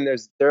understanding.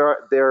 There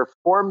are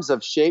forms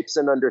of shapes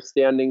and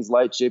understandings,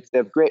 light shapes. They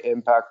have great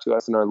impact to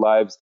us in our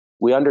lives.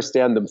 We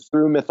understand them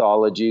through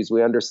mythologies.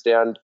 We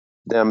understand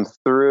them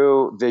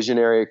through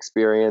visionary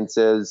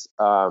experiences.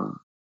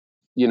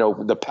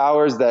 The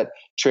powers that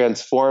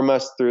transform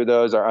us through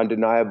those are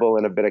undeniable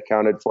and have been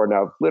accounted for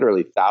now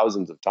literally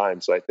thousands of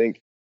times. So I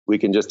think we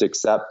can just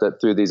accept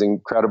that through these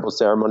incredible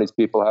ceremonies,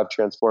 people have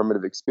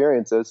transformative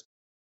experiences.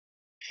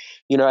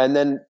 And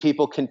then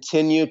people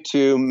continue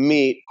to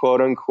meet,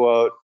 quote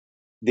unquote,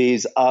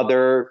 these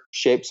other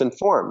shapes and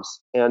forms.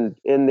 And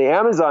in the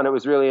Amazon, it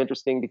was really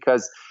interesting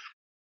because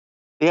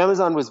the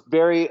Amazon was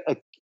very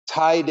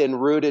tied and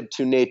rooted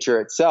to nature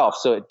itself.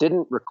 So it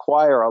didn't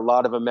require a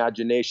lot of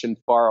imagination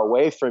far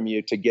away from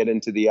you to get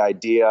into the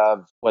idea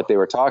of what they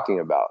were talking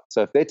about.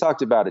 So if they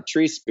talked about a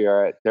tree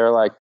spirit, they're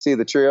like, see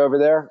the tree over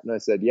there? And I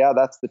said, yeah,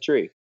 that's the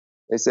tree.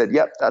 They said,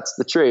 yep, that's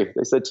the tree.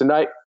 They said,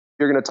 tonight,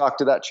 you're going to talk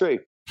to that tree.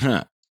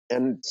 Huh.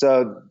 And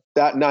so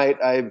that night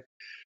I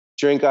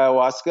drink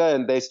ayahuasca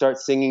and they start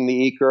singing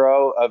the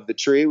Ikaro of the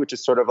tree, which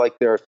is sort of like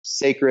their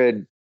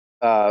sacred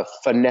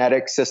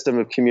phonetic system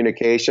of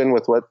communication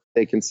with what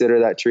they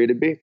consider that tree to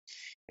be.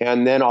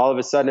 And then all of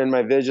a sudden in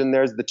my vision,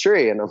 there's the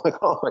tree. And I'm like,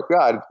 oh my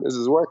God, this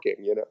is working,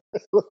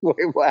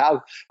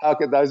 Wow, how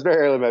could that? I was very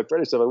early in my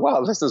British. I'm like,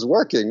 wow, this is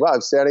working. Wow,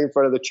 I'm standing in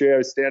front of the tree I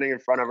was standing in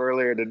front of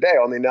earlier today,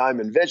 only now I'm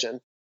in vision.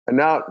 And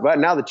now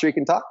the tree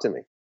can talk to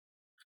me.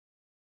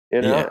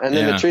 And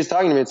then the tree's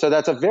talking to me. And so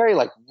that's a very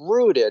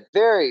rooted,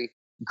 very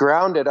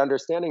grounded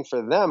understanding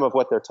for them of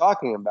what they're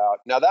talking about.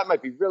 Now that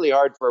might be really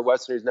hard for a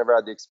Westerner who's never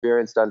had the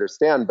experience to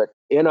understand, but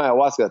in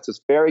ayahuasca, that's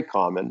just very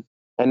common.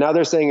 And now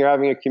they're saying you're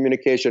having a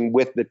communication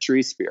with the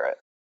tree spirit.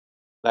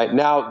 Right?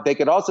 Now they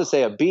could also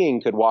say a being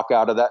could walk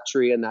out of that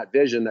tree in that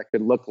vision that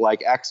could look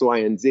like X, Y,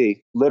 and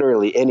Z,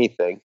 literally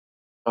anything.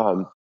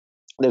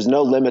 There's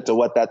no limit to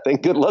what that thing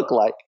could look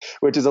like,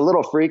 which is a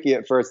little freaky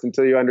at first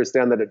until you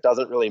understand that it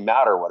doesn't really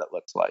matter what it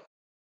looks like.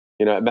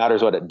 It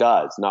matters what it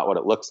does, not what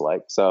it looks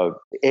like. So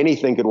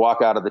anything could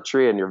walk out of the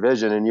tree in your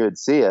vision and you would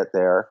see it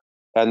there,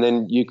 and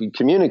then you could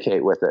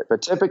communicate with it.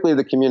 But typically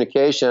the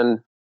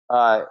communication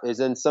is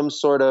in some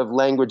sort of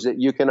language that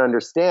you can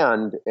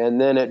understand.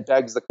 And then it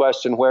begs the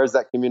question, where is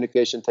that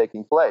communication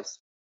taking place?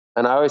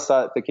 And I always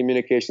thought the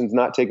communication is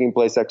not taking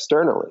place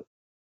externally.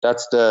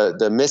 That's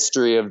the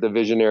mystery of the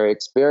visionary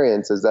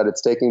experience, is that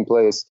it's taking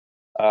place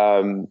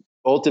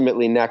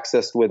ultimately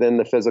nexused within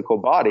the physical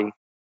body.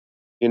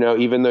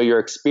 Even though your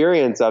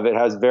experience of it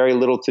has very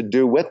little to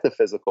do with the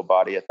physical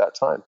body at that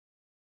time.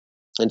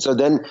 And so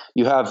then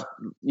you have,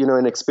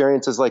 in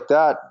experiences like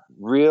that,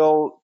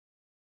 real,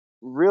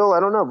 I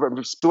don't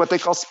know, what they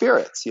call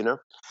spirits, Yeah.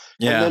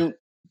 And then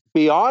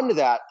beyond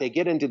that, they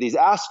get into these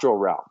astral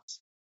realms.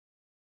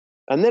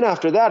 And then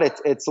after that,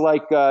 it's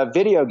like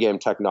video game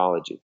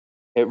technology.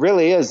 It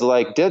really is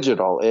like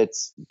digital.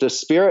 It's the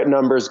spirit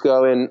numbers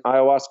go in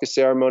ayahuasca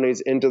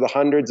ceremonies into the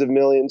hundreds of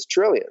millions,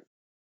 trillion.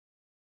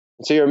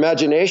 So your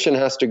imagination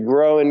has to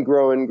grow and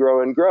grow and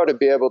grow and grow to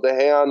be able to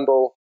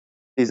handle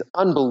these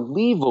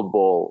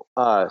unbelievable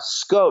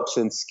scopes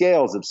and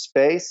scales of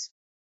space.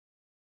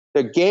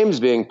 The games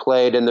being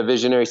played in the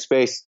visionary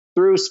space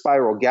through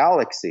spiral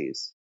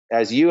galaxies,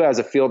 as you as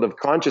a field of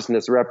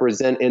consciousness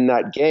represent in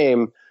that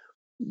game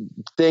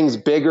things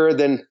bigger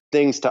than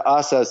things to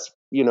us as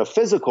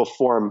physical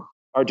form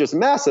are just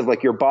massive,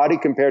 like your body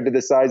compared to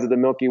the size of the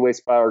Milky Way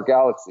spiral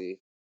galaxy.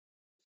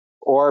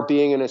 Or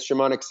being in a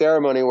shamanic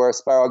ceremony where a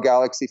spiral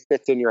galaxy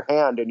fits in your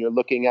hand and you're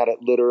looking at it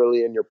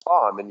literally in your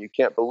palm and you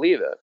can't believe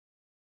it.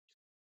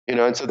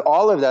 And so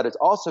all of that is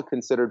also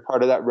considered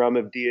part of that realm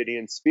of deity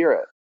and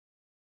spirit.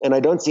 And I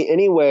don't see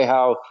any way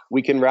how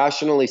we can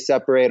rationally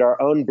separate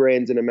our own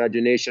brains and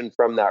imagination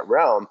from that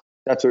realm.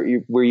 That's what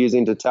we're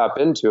using to tap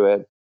into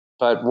it.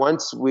 But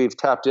once we've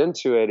tapped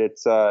into it,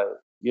 it's,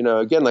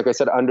 again, like I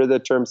said, under the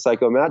term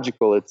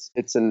psychomagical,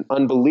 it's an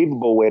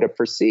unbelievable way to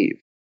perceive.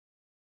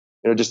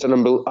 Just an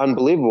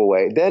unbelievable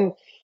way. Then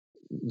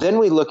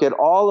we look at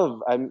all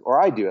of,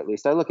 or I do at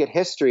least, I look at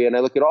history and I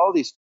look at all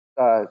these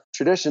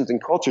traditions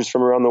and cultures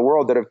from around the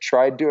world that have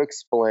tried to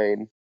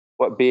explain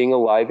what being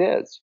alive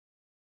is.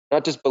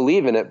 Not just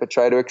believe in it, but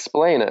try to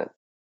explain it.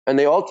 And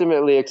they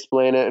ultimately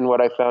explain it in what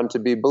I found to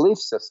be belief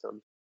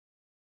systems.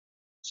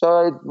 So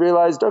I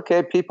realized,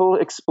 okay, people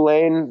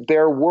explain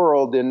their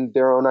world in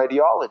their own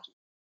ideology.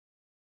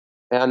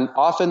 And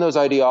often those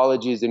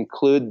ideologies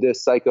include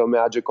this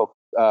psychomagical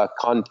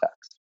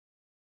context.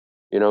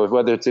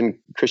 Whether it's in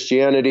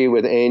Christianity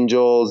with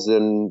angels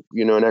and,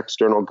 an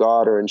external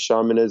God, or in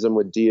shamanism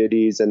with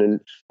deities and an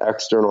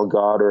external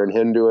God, or in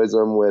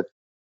Hinduism with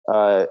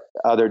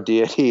other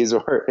deities,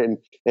 or in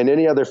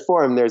any other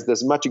form, there's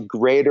this much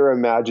greater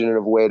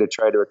imaginative way to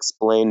try to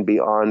explain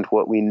beyond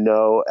what we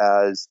know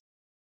as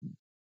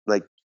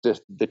like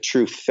the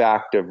true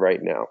fact of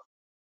right now.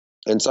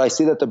 And so I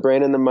see that the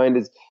brain and the mind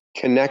is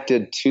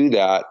connected to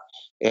that.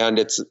 And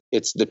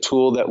it's the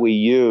tool that we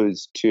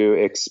use to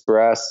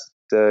express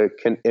the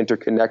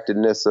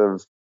interconnectedness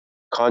of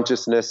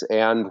consciousness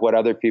and what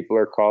other people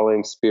are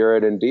calling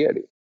spirit and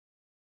deity.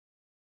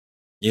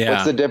 Yeah.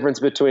 What's the difference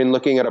between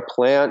looking at a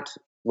plant?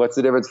 What's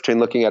the difference between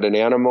looking at an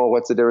animal?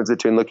 What's the difference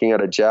between looking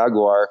at a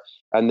jaguar?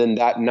 And then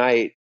that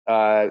night,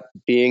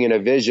 being in a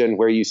vision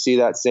where you see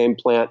that same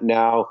plant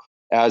now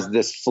as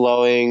this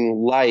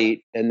flowing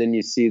light, and then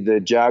you see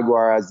the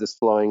jaguar as this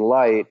flowing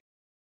light,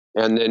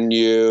 and then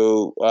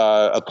you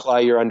apply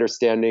your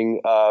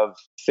understanding of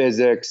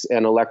physics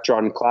and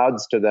electron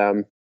clouds to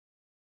them,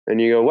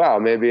 and you go, wow,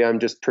 maybe I'm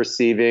just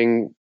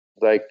perceiving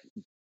like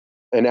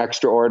an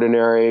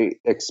extraordinary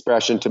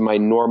expression to my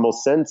normal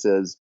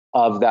senses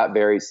of that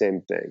very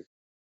same thing.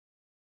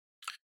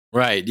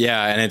 Right.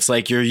 Yeah. And it's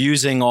like you're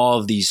using all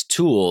of these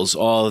tools,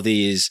 all of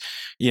these,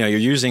 you're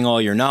using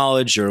all your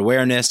knowledge, your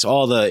awareness,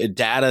 all the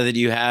data that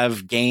you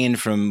have gained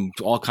from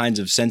all kinds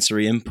of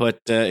sensory input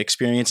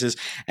experiences.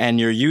 And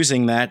you're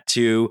using that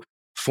to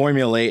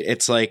formulate.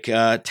 It's like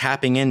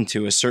tapping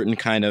into a certain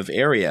kind of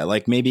area.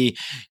 Like maybe,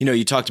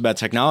 you talked about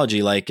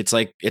technology, like it's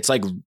like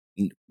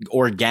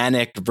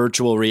organic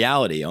virtual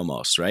reality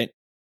almost, right?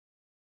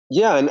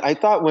 Yeah. And I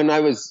thought when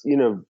I was,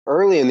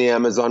 early in the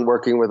Amazon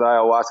working with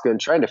ayahuasca and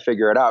trying to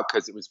figure it out,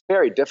 because it was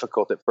very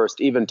difficult at first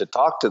even to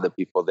talk to the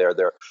people there.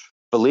 Their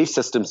belief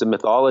systems and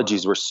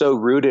mythologies were so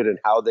rooted in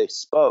how they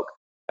spoke.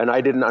 And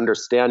I didn't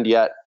understand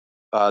yet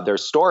their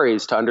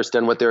stories to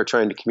understand what they were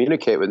trying to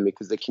communicate with me,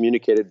 because they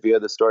communicated via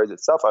the stories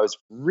itself. I was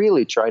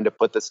really trying to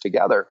put this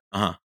together.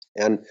 Uh-huh.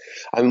 And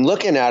I'm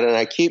looking at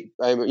it,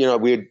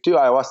 and we would do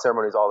ayahuasca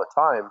ceremonies all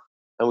the time,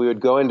 and we would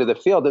go into the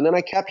field. And then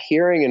I kept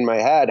hearing in my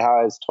head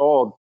how I was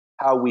told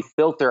how we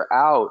filter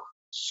out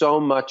so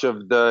much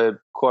of the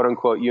quote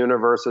unquote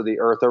universe or the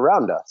earth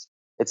around us.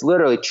 It's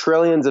literally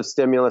trillions of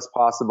stimulus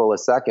possible a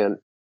second.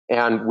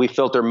 And we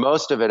filter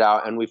most of it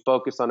out, and we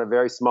focus on a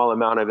very small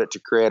amount of it to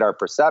create our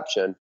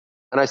perception.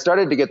 And I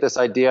started to get this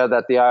idea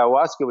that the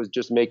ayahuasca was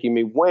just making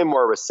me way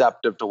more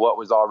receptive to what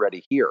was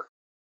already here.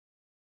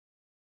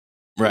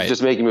 Right. It was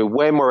just making me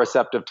way more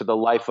receptive to the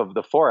life of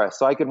the forest.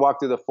 So I could walk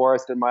through the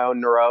forest in my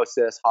own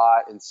neurosis,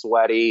 hot and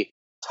sweaty,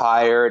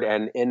 tired,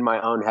 and in my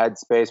own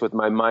headspace with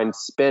my mind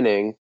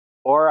spinning.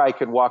 Or I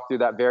could walk through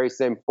that very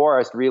same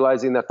forest,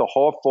 realizing that the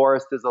whole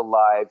forest is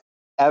alive.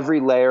 Every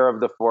layer of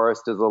the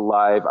forest is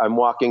alive. I'm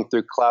walking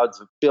through clouds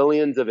of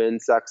billions of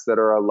insects that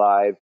are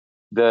alive.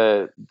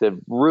 The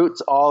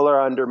roots all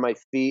are under my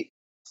feet,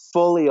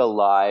 fully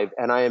alive,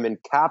 and I am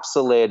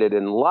encapsulated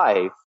in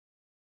life.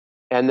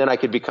 And then I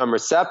could become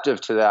receptive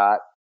to that.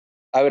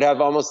 I would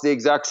have almost the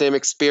exact same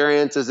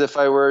experience as if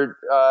I were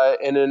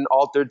in an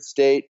altered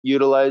state,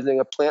 utilizing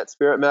a plant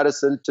spirit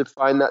medicine to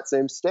find that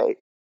same state.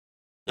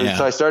 And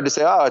so I started to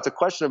say, it's a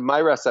question of my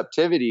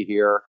receptivity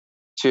here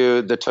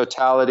to the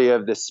totality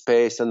of this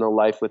space and the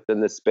life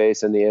within this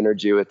space and the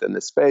energy within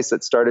the space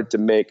that started to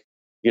make,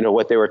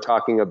 what they were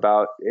talking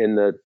about in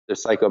the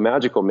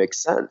psychomagical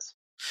makes sense.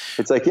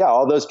 It's like,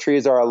 all those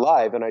trees are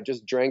alive, and I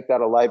just drank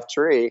that alive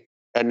tree,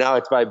 and now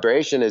its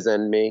vibration is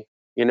in me.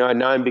 And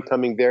now I'm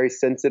becoming very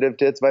sensitive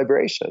to its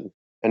vibration.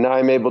 And now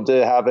I'm able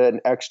to have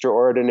an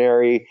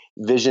extraordinary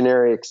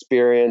visionary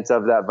experience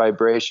of that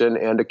vibration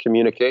and a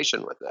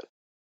communication with it.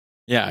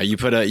 Yeah, you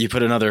put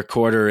another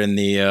quarter in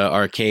the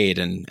arcade,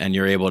 and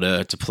you're able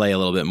to play a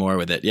little bit more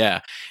with it.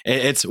 Yeah,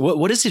 it's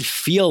what does it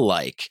feel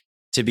like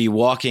to be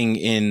walking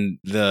in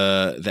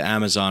the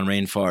Amazon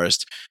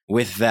rainforest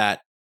with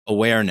that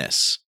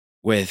awareness,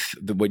 with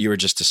what you were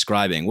just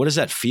describing? What does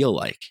that feel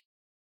like?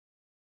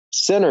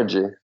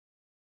 Synergy.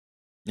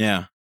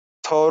 Yeah.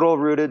 Total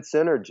rooted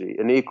synergy,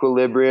 an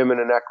equilibrium and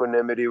an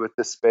equanimity with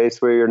the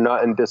space where you're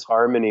not in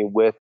disharmony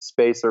with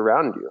space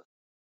around you.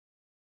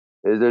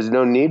 There's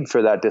no need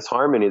for that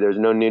disharmony. There's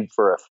no need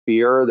for a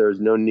fear.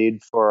 There's no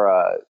need for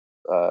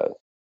a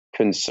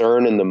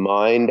concern in the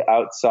mind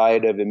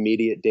outside of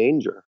immediate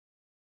danger.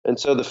 And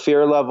so the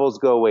fear levels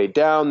go way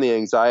down. The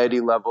anxiety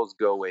levels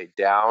go way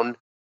down.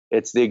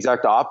 It's the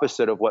exact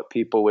opposite of what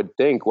people would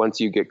think once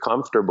you get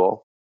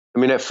comfortable. I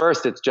mean, at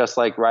first it's just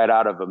like right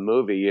out of a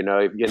movie, you know,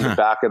 in the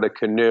back of the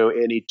canoe,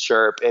 any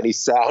chirp, any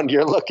sound,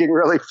 you're looking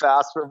really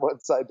fast from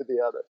one side to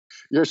the other.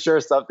 You're sure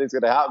something's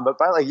going to happen. But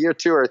by like year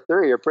 2 or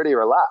 3, you're pretty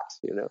relaxed,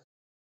 you know,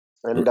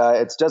 and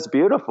it's just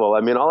beautiful. I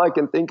mean, all I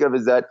can think of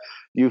is that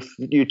you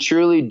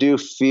truly do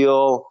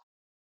feel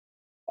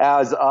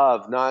as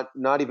of,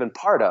 not even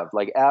part of,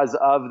 like as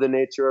of the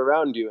nature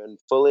around you, and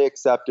fully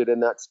accepted in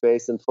that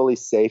space and fully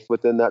safe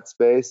within that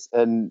space,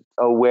 and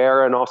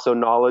aware and also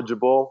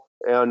knowledgeable.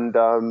 And,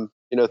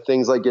 you know,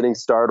 things like getting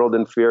startled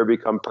and fear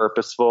become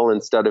purposeful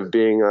instead of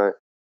being a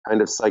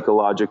kind of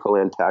psychological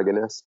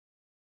antagonist,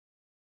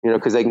 you know,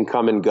 because they can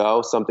come and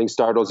go. Something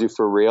startles you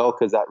for real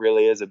because that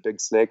really is a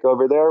big snake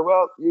over there.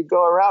 Well, you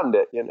go around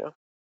it, you know.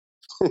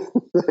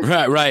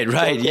 Right.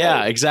 Okay.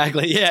 Yeah,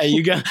 exactly. Yeah,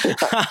 you got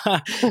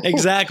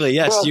exactly.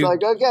 Yes, so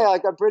like, okay,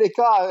 like I'm pretty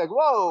calm. Like,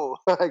 whoa,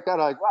 I kind of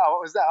like, wow,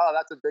 what was that? Oh,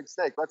 that's a big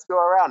snake. Let's go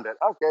around it.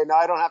 Okay, now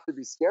I don't have to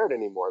be scared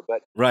anymore.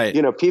 But right,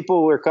 you know,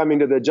 people were coming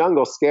to the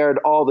jungle scared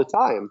all the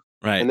time,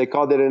 right, and they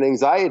called it an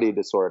anxiety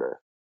disorder.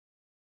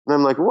 And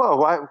I'm like, whoa,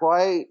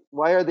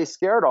 why are they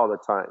scared all the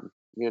time?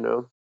 You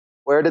know,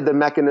 where did the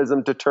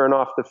mechanism to turn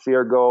off the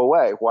fear go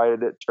away? Why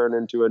did it turn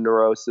into a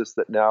neurosis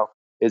that now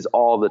is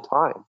all the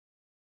time?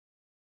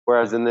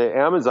 Whereas in the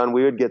Amazon,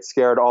 we would get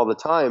scared all the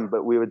time,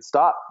 but we would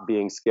stop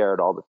being scared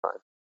all the time.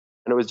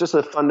 And it was just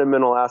a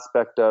fundamental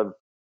aspect of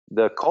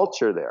the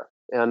culture there.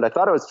 And I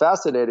thought it was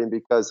fascinating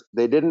because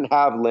they didn't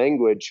have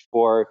language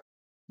for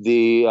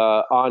the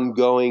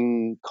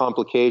ongoing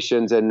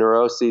complications and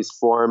neuroses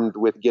formed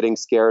with getting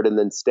scared and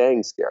then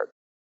staying scared.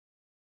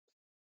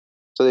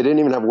 So they didn't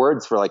even have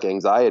words for like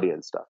anxiety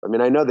and stuff. I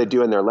mean, I know they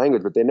do in their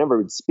language, but they never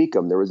would speak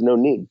them. There was no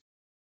need.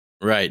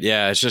 Right.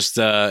 Yeah. It's just,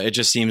 it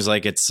just seems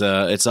like it's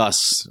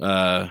us,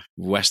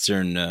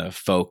 Western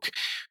folk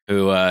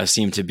who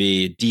seem to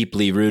be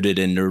deeply rooted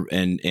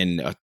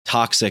in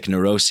toxic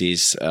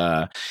neuroses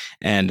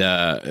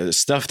and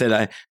stuff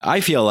that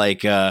I feel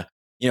like, you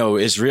know,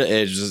 is real.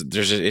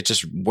 It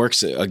just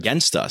works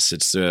against us.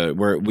 It's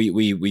where we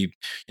you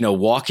know,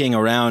 walking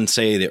around,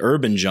 say, the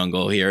urban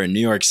jungle here in New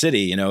York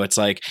City. You know, it's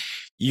like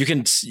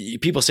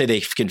people say they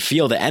can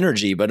feel the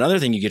energy, but another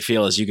thing you could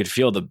feel is you could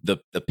feel the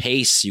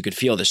pace, you could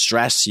feel the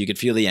stress, you could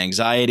feel the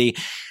anxiety,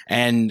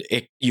 and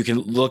you can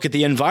look at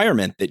the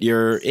environment that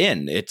you're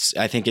in.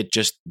 I think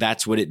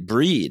that's what it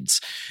breeds.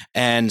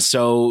 And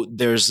so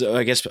there's,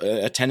 I guess,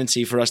 a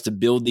tendency for us to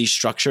build these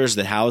structures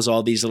that house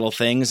all these little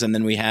things. And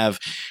then we have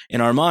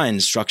in our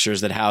minds structures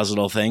that house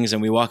little things.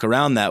 And we walk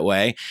around that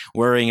way,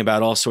 worrying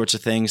about all sorts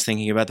of things,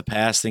 thinking about the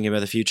past, thinking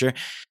about the future.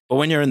 But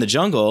when you're in the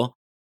jungle,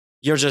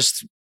 you're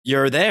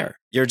there.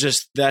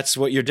 That's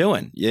what you're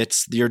doing.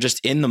 You're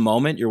just in the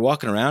moment. You're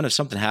walking around. If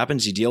something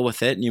happens, you deal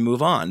with it and you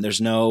move on.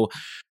 There's no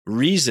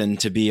reason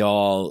to be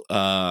all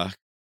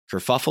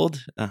kerfuffled.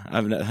 I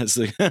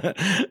like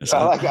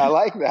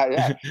that.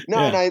 Yeah.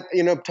 No, yeah. And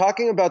you know,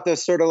 talking about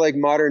those sort of like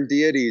modern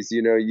deities,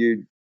 you know,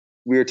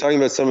 we were talking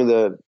about some of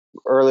the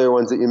earlier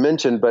ones that you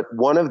mentioned, but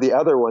one of the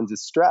other ones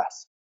is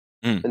stress.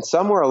 And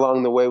somewhere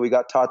along the way, we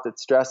got taught that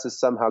stress is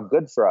somehow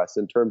good for us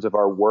in terms of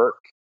our work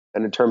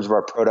and in terms of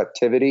our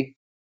productivity.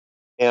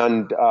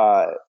 And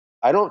I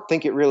don't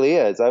think it really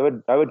is. I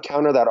would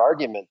counter that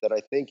argument that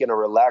I think in a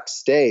relaxed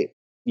state,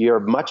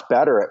 you're much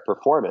better at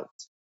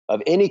performance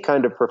of any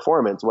kind of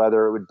performance,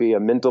 whether it would be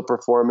a mental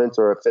performance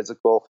or a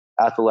physical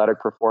athletic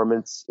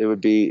performance. It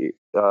would be,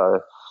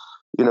 you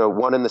know,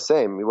 one and the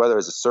same, whether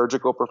it's a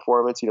surgical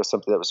performance, you know,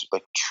 something that was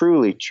like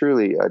truly,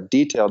 truly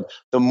detailed.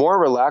 The more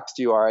relaxed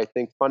you are, I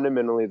think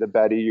fundamentally, the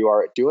better you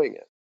are at doing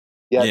it.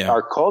 Yet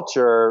our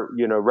culture,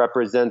 you know,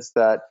 represents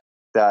that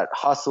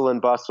hustle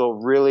and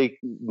bustle, really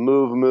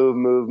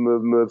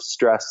move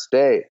stress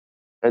state.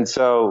 And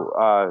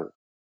so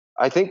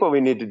I think what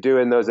we need to do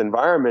in those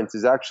environments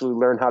is actually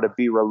learn how to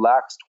be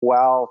relaxed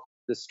while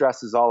the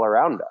stress is all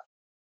around us,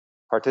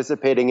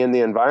 participating in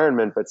the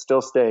environment, but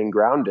still staying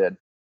grounded,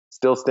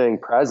 still staying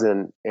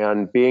present,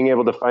 and being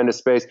able to find a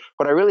space.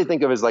 What I really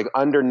think of is like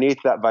underneath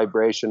that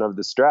vibration of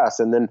the stress,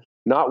 and then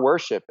not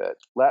worship it.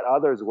 Let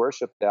others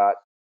worship that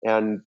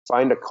and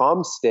find a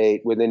calm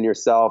state within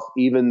yourself,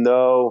 even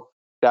though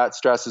that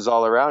stress is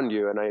all around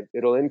you, and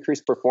it'll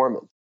increase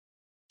performance.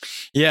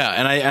 Yeah,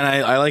 and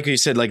I like what you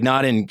said, like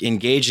not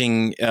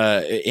engaging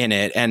in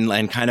it,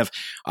 and kind of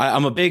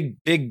I'm a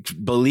big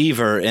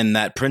believer in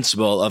that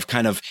principle of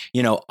kind of,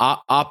 you know,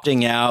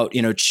 opting out,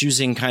 you know,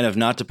 choosing kind of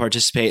not to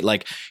participate,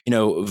 like, you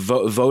know,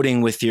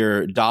 voting with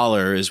your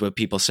dollar is what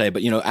people say,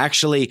 but, you know,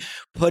 actually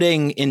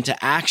putting into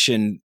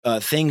action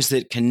things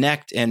that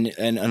connect and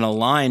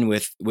align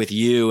with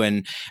you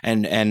and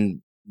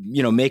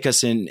make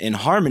us in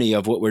harmony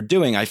of what we're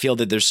doing. I feel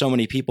that there's so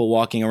many people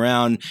walking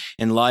around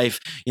in life,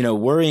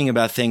 worrying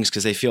about things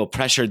because they feel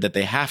pressured that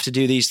they have to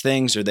do these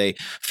things, or they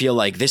feel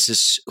like this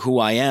is who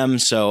I am,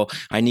 so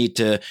I need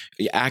to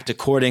act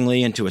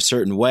accordingly into a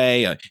certain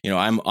way.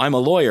 I'm a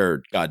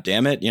lawyer, God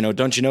damn it.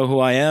 Don't you know who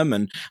I am?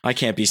 And I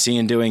can't be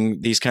seen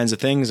doing these kinds of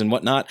things and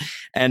whatnot.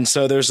 And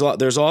so there's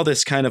all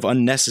this kind of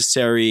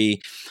unnecessary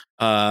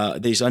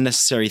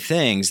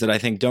things that I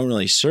think don't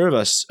really serve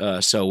us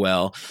so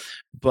well.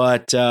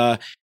 But I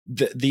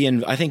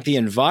think the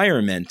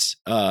environment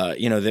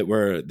that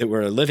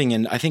we're living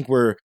in, I think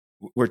we're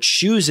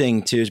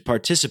choosing to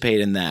participate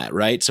in that,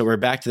 right? So we're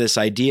back to this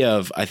idea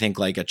of, I think,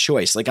 like a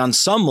choice. Like on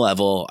some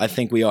level, I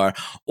think we are.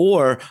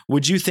 Or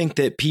would you think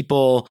that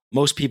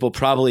most people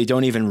probably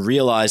don't even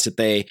realize that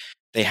they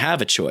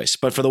have a choice?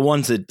 But for the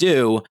ones that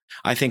do,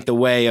 I think the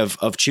way of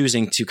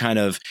choosing to kind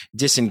of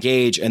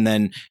disengage and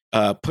then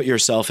put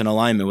yourself in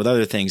alignment with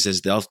other things is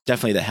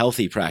definitely the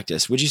healthy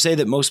practice. Would you say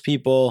that most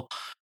people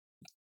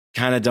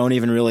kind of don't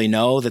even really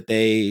know that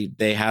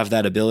they have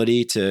that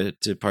ability to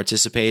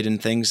participate in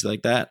things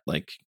like that,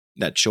 like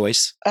that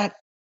choice?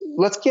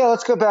 Let's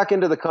go back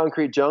into the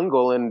concrete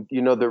jungle and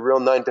the real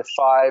 9 to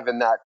 5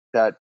 and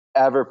that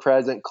ever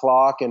present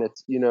clock and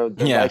it's the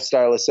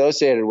lifestyle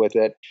associated with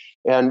it.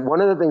 And one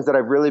of the things that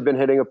I've really been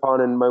hitting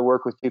upon in my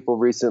work with people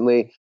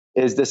recently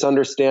is this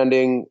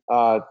understanding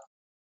that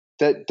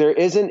there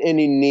isn't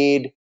any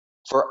need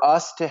for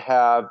us to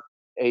have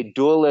a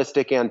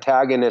dualistic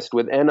antagonist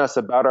within us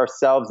about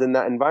ourselves in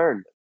that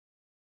environment.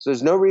 So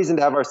there's no reason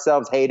to have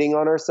ourselves hating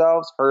on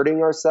ourselves,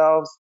 hurting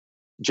ourselves,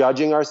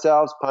 judging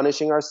ourselves,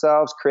 punishing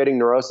ourselves, creating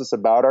neurosis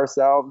about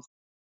ourselves.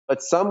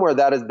 But somewhere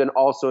that has been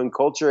also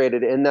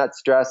enculturated in that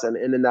stress and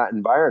in that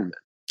environment.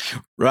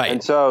 Right.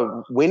 And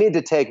so we need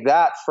to take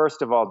that,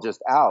 first of all,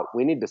 just out.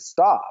 We need to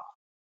stop.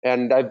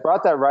 And I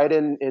brought that right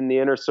in the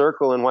inner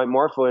circle in White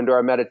Morpho into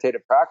our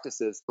meditative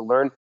practices to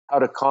learn how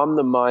to calm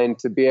the mind,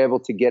 to be able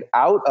to get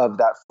out of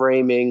that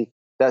framing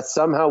that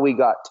somehow we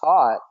got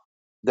taught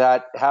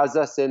that has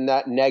us in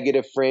that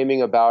negative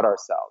framing about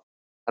ourselves.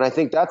 And I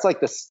think that's like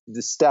the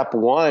step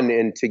one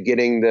into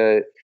getting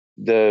that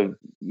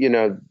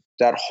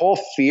whole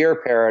fear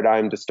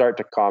paradigm to start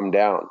to calm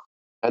down.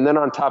 And then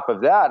on top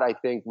of that, I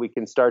think we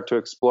can start to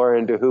explore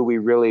into who we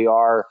really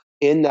are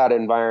in that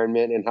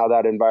environment and how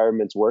that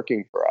environment's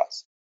working for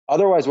us.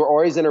 Otherwise, we're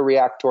always in a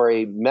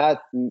reactory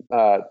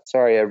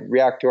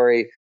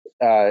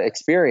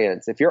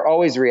experience. If you're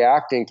always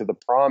reacting to the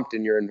prompt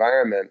in your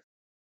environment,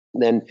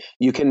 then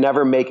you can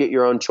never make it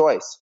your own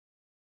choice.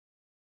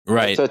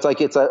 Right. So it's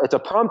like it's a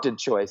prompted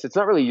choice. It's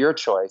not really your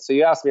choice. So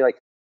you ask me, like,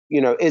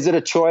 is it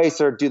a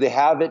choice, or do they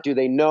have it? Do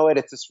they know it?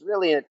 It's just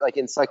really, like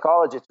in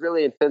psychology, it's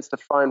really intense to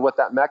find what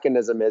that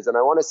mechanism is. And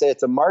I want to say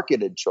it's a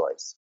marketed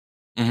choice.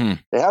 Mm-hmm.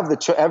 They have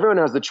everyone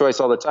has the choice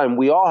all the time.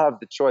 We all have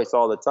the choice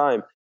all the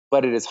time,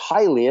 but it is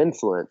highly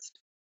influenced.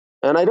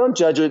 And I don't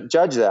judge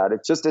that.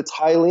 It's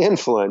highly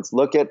influenced.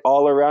 Look at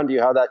all around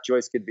you how that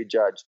choice could be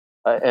judged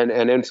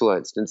and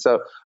influenced. And so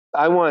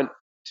I want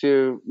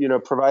to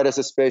provide us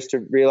a space to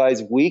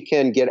realize we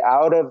can get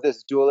out of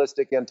this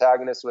dualistic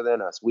antagonist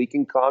within us. We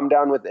can calm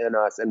down within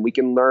us, and we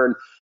can learn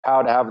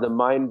how to have the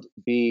mind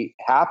be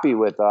happy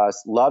with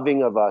us,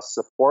 loving of us,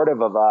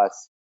 supportive of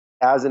us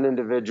as an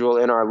individual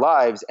in our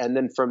lives, and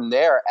then from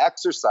there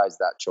exercise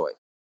that choice.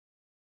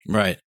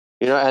 Right.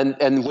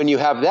 And when you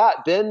have that,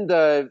 then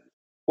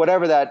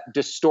whatever that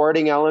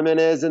distorting element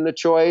is in the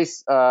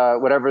choice,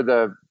 whatever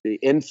the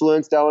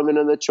influenced element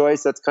in the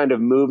choice that's kind of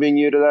moving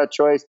you to that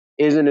choice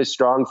isn't as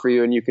strong for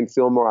you, and you can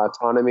feel more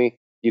autonomy.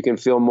 You can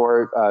feel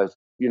more,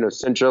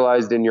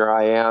 centralized in your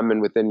I am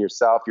and within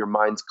yourself. Your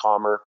mind's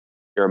calmer,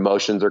 your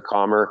emotions are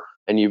calmer,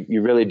 and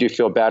you really do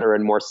feel better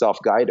and more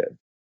self-guided.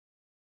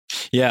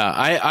 Yeah,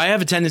 I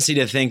have a tendency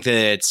to think that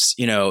it's,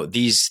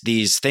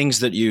 these things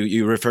that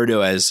you refer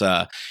to as,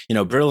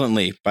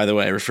 brilliantly, by the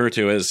way, refer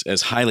to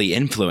as highly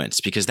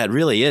influenced, because that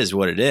really is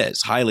what it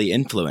is, highly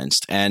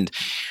influenced. And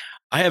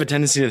I have a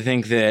tendency to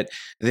think that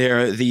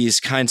there are these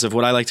kinds of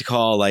what I like to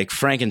call like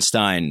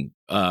Frankenstein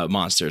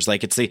monsters.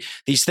 Like it's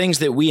these things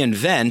that we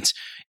invent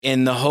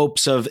in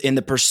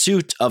the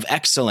pursuit of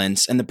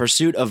excellence and the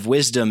pursuit of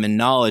wisdom and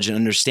knowledge and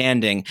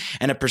understanding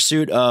and a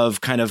pursuit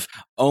of kind of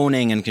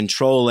owning and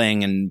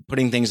controlling and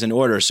putting things in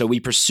order. So we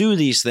pursue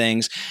these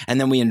things and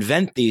then we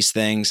invent these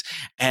things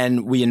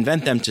and we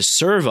invent them to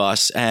serve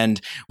us. And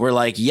we're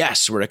like,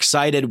 yes, we're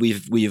excited.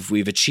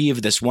 We've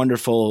achieved this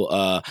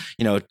wonderful,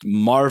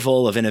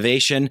 marvel of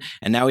innovation.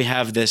 And now we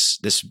have this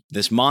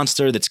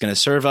monster that's going to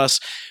serve us.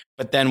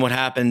 But then what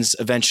happens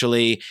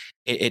eventually,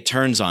 it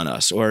turns on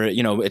us, or,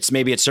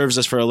 it serves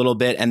us for a little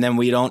bit and then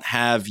we don't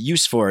have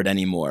use for it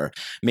anymore.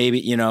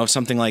 Maybe,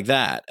 something like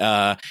that.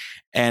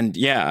 And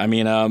yeah, I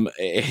mean,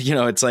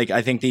 it's like,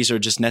 I think these are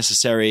just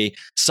necessary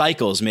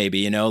cycles,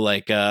 maybe,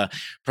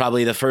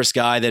 probably the first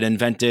guy that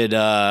invented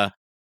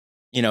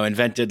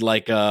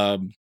like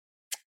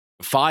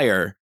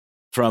fire.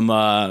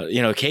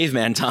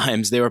 caveman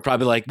times, they were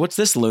probably like, what's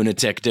this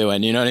lunatic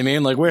doing? You know what I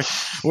mean? Like we're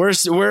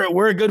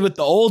good with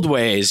the old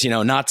ways,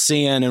 not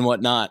seeing and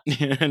whatnot.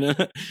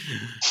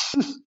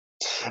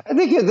 I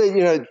think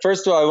that,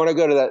 first of all, I want to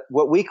go to that.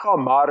 What we call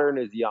modern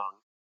is young.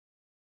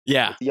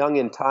 Yeah. It's young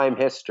in time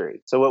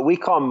history. So what we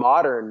call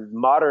modern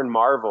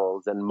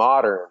marvels and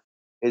modern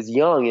is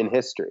young in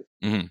history.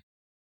 Mm-hmm.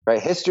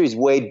 Right? History is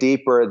way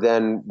deeper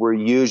than we're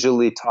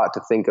usually taught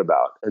to think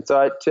about. And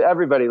so to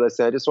everybody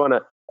listening, I just want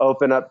to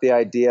open up the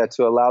idea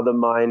to allow the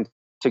mind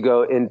to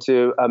go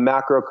into a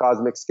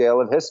macrocosmic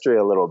scale of history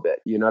a little bit,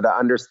 to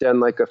understand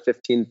like a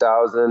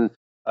 15,000,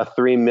 a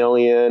 3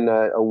 million,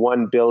 a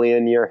 1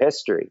 billion year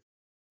history.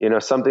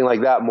 Something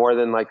like that, more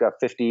than like a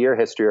 50-year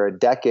history or a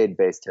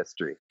decade-based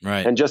history.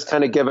 Right. And just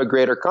kind of give a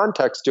greater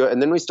context to it. And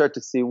then we start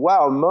to see,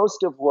 wow,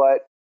 most of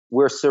what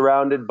we're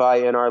surrounded by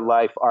in our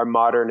life are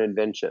modern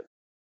inventions.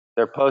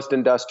 They're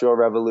post-industrial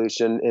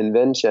revolution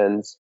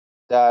inventions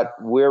that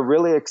we're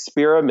really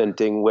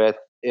experimenting with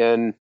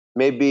in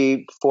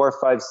maybe 4,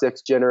 5,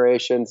 6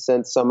 generations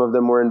since some of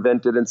them were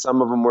invented, and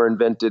some of them were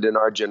invented in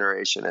our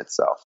generation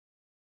itself.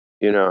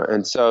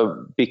 And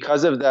so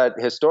because of that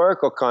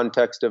historical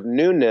context of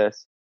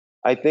newness,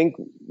 I think,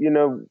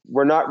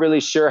 we're not really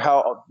sure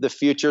how the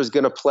future is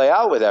going to play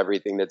out with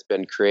everything that's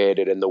been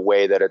created and the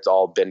way that it's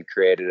all been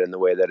created and the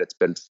way that it's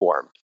been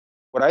formed.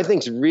 What I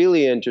think is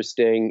really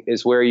interesting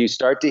is where you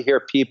start to hear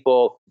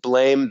people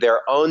blame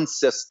their own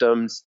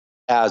systems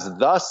as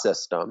the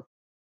system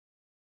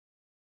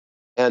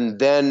and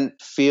then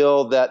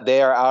feel that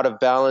they are out of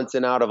balance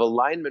and out of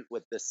alignment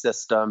with the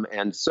system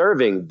and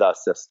serving the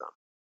system.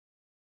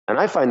 And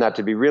I find that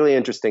to be really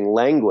interesting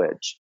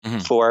language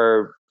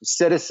for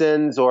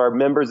citizens or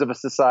members of a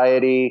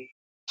society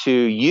to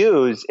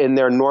use in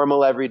their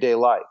normal everyday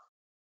life.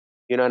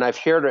 And I've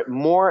heard it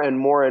more and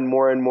more and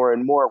more and more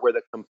and more, where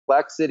the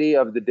complexity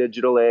of the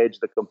digital age,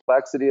 the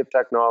complexity of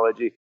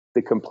technology,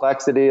 the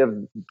complexity of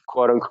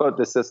quote unquote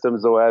the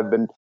systems, the way I've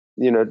been,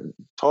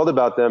 told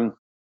about them,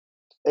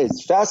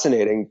 it's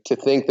fascinating to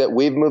think that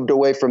we've moved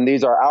away from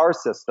these are our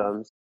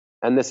systems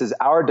and this is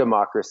our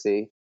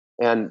democracy.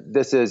 And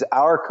this is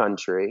our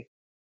country,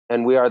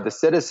 and we are the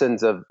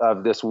citizens of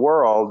this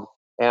world,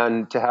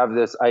 and to have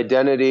this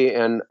identity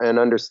and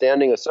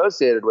understanding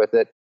associated with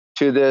it,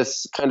 to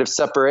this kind of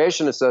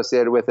separation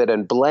associated with it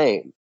and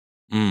blame.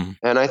 And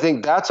I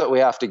think that's what we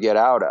have to get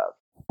out of.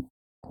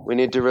 We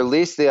need to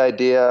release the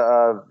idea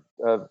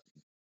of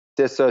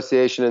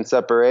dissociation and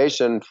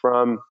separation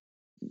from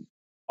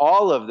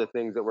all of the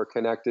things that we're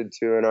connected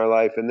to in our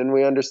life. And then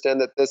we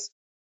understand that this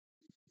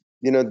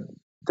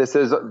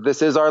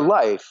is our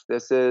life.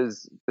 This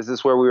is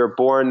where we were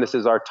born. This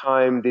is our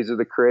time. These are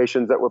the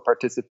creations that we're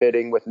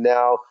participating with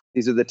now.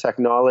 These are the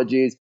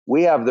technologies.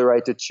 We have the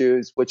right to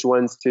choose which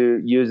ones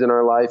to use in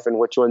our life and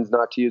which ones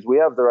not to use. We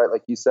have the right,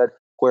 like you said,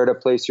 where to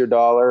place your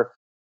dollar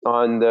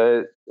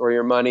or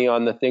your money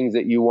on the things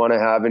that you want to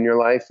have in your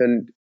life.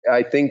 And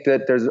I think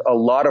that there's a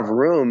lot of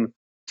room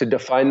to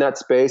define that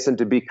space and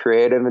to be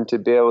creative and to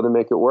be able to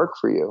make it work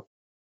for you.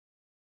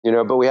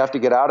 But we have to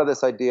get out of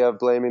this idea of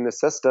blaming the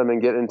system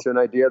and get into an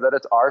idea that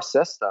it's our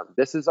system.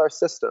 This is our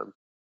system.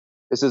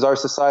 This is our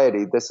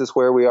society. This is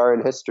where we are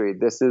in history.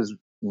 This is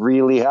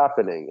really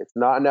happening. It's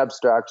not an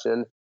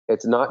abstraction.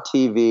 It's not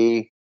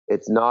TV.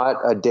 It's not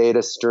a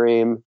data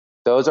stream.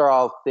 Those are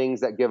all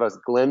things that give us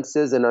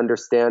glimpses and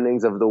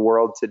understandings of the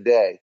world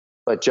today,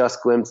 but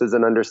just glimpses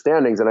and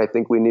understandings. And I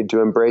think we need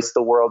to embrace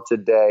the world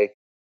today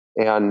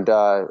and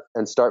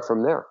start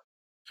from there.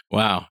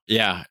 Wow.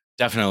 Yeah.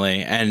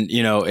 Definitely. And,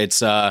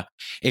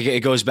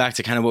 it goes back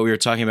to kind of what we were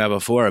talking about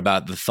before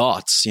about the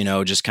thoughts,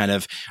 just kind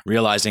of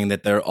realizing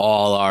that they're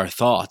all our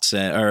thoughts,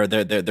 or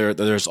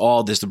there's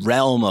all this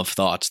realm of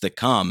thoughts that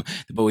come,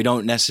 but we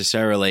don't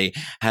necessarily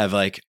have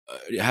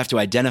to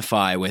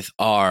identify with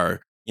our,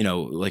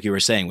 like you were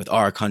saying, with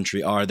our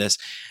country, this,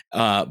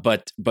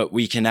 but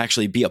we can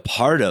actually be a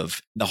part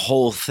of the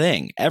whole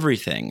thing,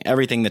 everything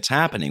that's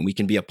happening. We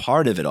can be a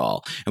part of it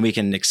all, and we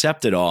can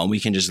accept it all, and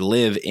we can just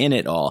live in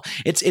it all.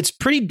 It's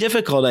pretty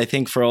difficult, I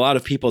think, for a lot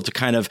of people to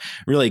kind of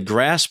really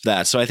grasp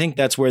that. So I think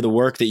that's where the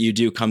work that you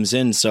do comes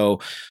in so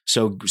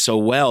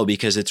well,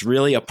 because it's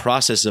really a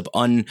process of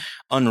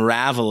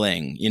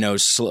unraveling,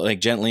 like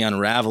gently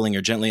unraveling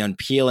or gently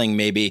unpeeling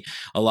maybe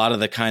a lot of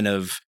the kind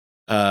of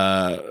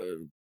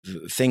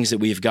things that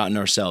we've gotten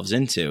ourselves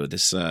into,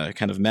 this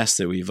kind of mess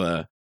that we've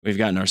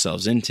gotten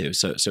ourselves into,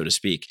 so to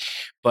speak.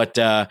 But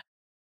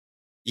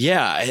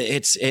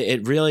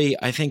it really,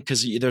 I think,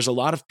 because there's a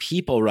lot of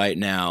people right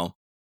now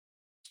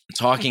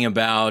talking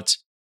about,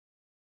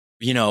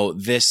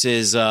 this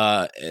is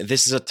a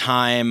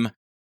time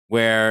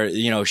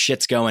where,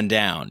 shit's going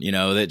down,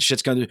 that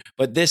shit's going to,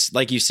 but this,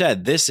 like you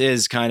said, this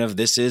is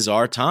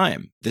our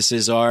time. This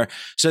is our,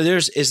 so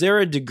is there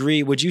a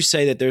degree, would you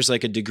say that there's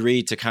like a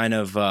degree to kind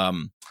of,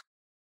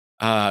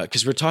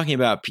 because we're talking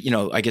about,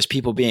 I guess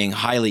people being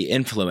highly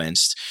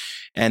influenced,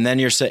 and then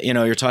you're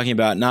talking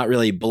about not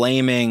really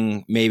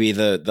blaming maybe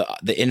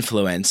the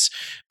influence,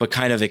 but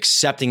kind of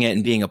accepting it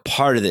and being a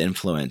part of the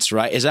influence,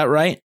 right? Is that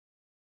right?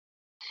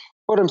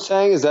 What I'm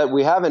saying is that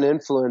we have an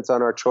influence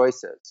on our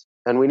choices,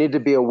 and we need to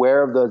be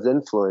aware of those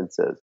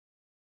influences.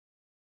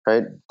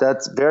 Right?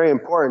 That's very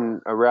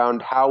important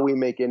around how we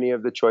make any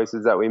of the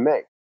choices that we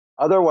make.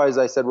 Otherwise,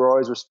 I said we're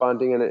always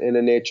responding in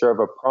a nature of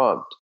a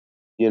prompt,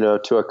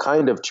 to a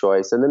kind of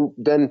choice, and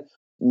then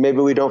maybe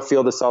we don't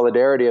feel the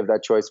solidarity of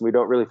that choice. We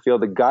don't really feel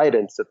the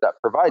guidance that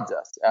provides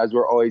us as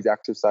we're always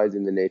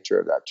exercising the nature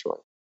of that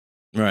choice.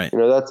 Right.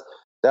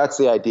 That's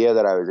the idea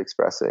that I was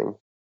expressing.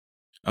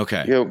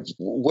 Okay.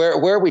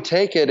 Where we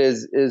take it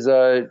is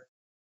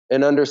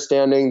an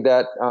understanding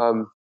that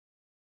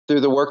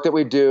through the work that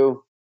we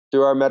do,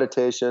 through our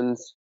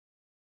meditations,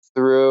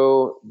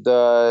 through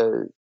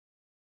the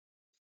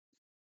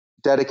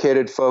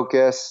dedicated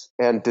focus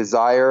and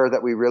desire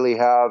that we really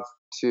have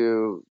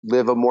to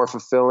live a more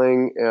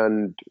fulfilling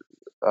and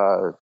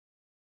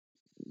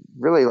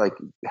really like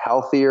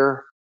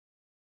healthier,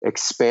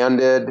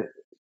 expanded,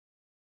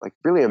 like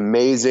really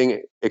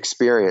amazing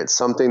experience,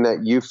 something that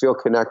you feel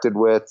connected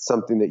with,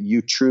 something that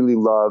you truly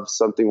love,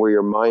 something where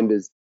your mind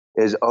is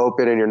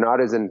open and you're not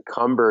as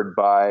encumbered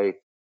by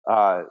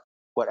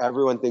what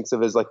everyone thinks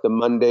of as like the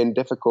mundane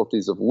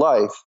difficulties of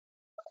life.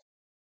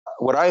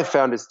 What I have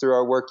found is through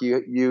our work,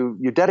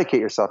 you dedicate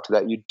yourself to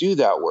that. You do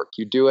that work.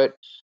 You do it,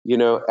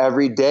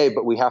 every day,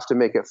 but we have to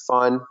make it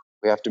fun.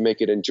 We have to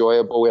make it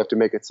enjoyable. We have to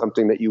make it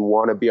something that you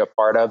want to be a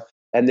part of.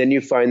 And then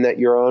you find that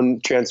your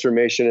own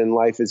transformation in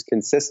life is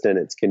consistent.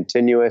 It's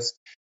continuous,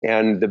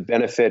 and the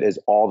benefit is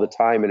all the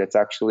time. And it's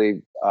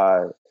actually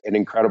an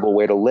incredible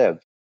way to live.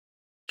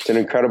 It's an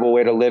incredible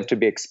way to live, to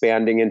be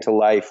expanding into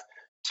life,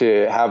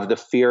 to have the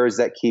fears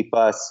that keep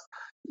us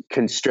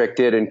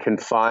constricted and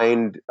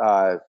confined,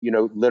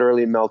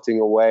 literally melting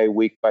away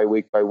week by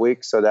week by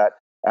week, so that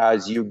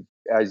as you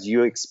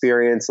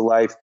experience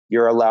life,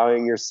 you're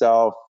allowing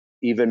yourself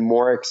even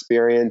more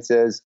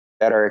experiences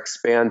that are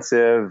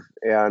expansive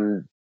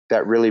and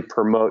that really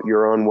promote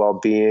your own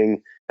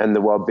well-being and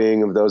the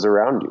well-being of those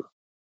around you.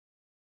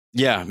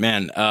 Yeah,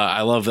 man.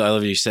 I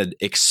love you said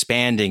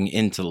expanding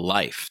into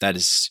life. I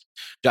just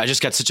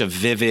got such a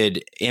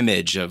vivid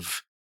image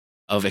of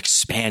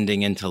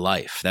expanding into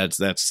life.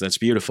 That's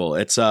beautiful.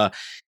 It's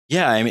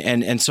yeah, I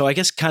mean, and so I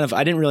guess kind of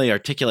I didn't really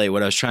articulate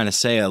what I was trying to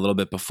say a little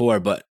bit before,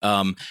 but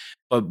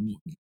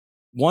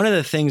one of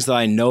the things that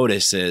I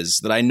notice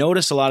is that I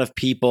notice a lot of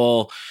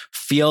people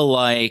feel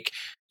like,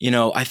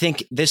 I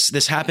think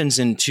this happens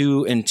in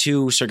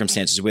two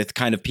circumstances, with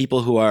kind of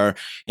people who are,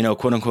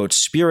 quote unquote,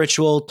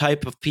 spiritual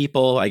type of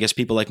people. I guess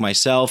people like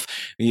myself,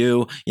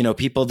 people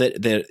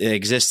that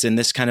exist in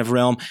this kind of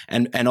realm,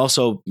 and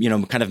also,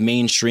 kind of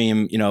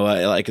mainstream,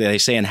 like they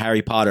say in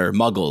Harry Potter,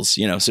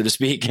 muggles, so to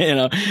speak,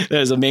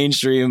 there's a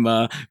mainstream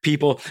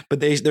people, but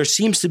there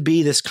seems to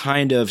be this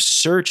kind of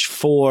search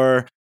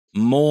for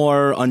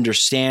more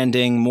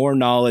understanding, more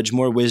knowledge,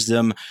 more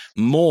wisdom,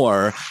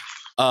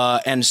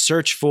 and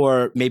search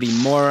for maybe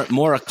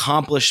more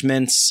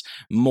accomplishments,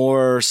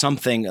 more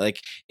something like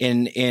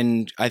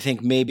in I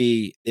think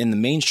maybe in the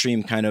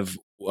mainstream kind of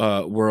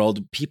world,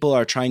 people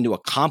are trying to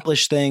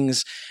accomplish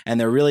things, and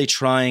they're really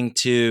trying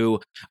to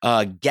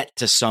get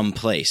to some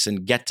place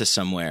and get to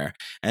somewhere.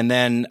 And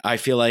then I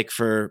feel like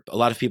for a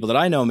lot of people that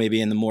I know,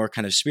 maybe in the more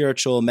kind of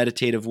spiritual,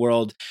 meditative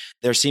world,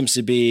 there seems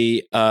to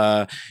be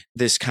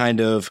this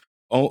kind of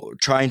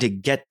trying to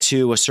get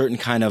to a certain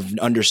kind of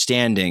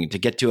understanding, to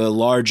get to a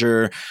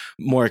larger,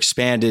 more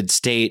expanded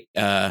state.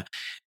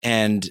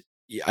 And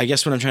I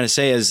guess what I'm trying to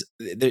say is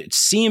it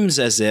seems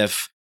as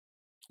if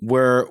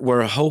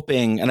we're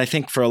hoping, and I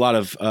think for a lot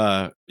of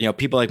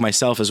people like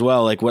myself as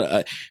well, like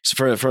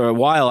for a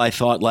while I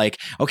thought like,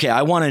 okay,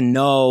 I want to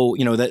know,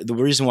 that the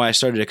reason why I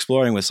started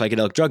exploring with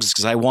psychedelic drugs is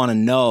because I want to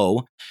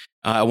know.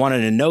 I wanted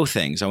to know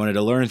things. I wanted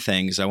to learn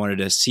things. I wanted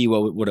to see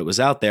what it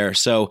was out there.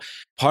 So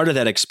part of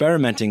that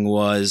experimenting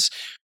was,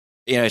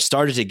 I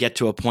started to get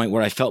to a point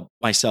where I felt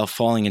myself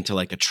falling into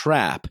like a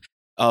trap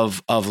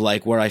of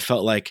like where I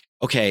felt like,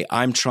 okay,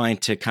 I'm trying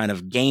to kind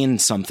of gain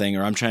something,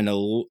 or I'm trying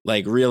to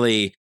like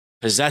really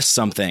possess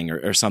something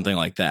or something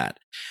like that.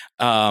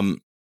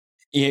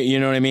 You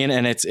know what I mean?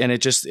 And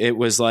it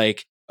was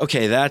like,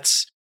 okay,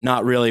 that's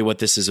not really what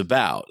this is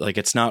about. Like,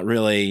 it's not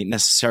really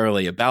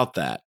necessarily about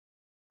that.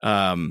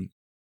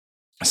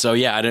 So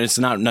yeah, it's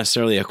not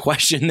necessarily a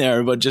question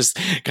there, but just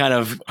kind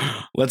of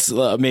let's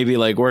maybe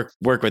like work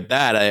with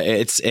that.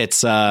 It's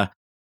just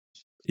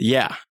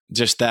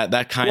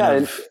that kind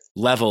of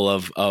level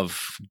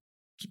of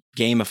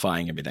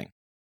gamifying everything.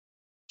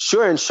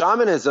 Sure. In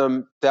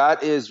shamanism,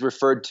 that is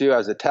referred to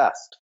as a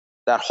test.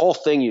 That whole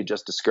thing you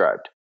just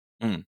described,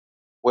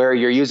 where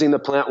you're using the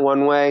plant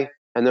one way,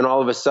 and then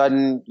all of a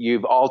sudden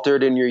you've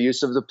altered in your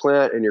use of the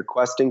plant and you're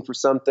questing for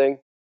something.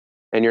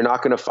 And you're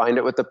not going to find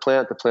it with the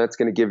plant. The plant's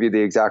going to give you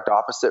the exact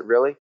opposite,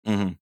 really.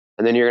 Mm-hmm.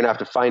 And then you're going to have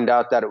to find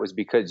out that it was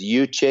because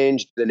you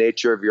changed the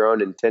nature of your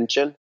own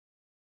intention.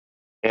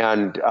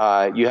 And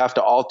you have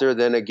to alter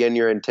then again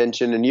your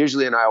intention. And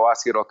usually in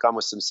ayahuasca, it'll come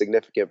with some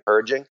significant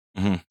purging.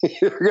 Mm-hmm.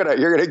 you're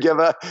gonna give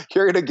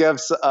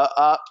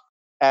up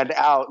and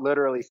out,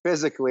 literally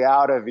physically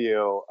out of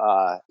you.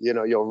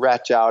 You'll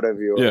retch out of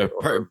you.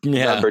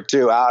 Number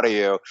two out of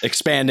you.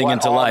 Expanding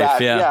into life.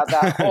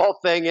 That whole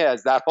thing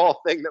that whole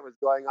thing that was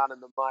going on in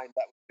the mind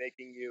that was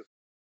making you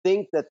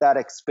think that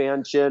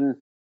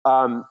expansion,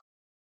 to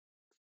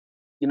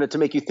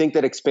make you think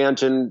that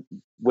expansion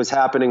was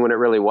happening when it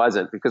really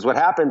wasn't. Because what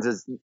happens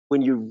is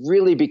when you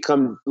really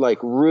become like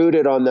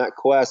rooted on that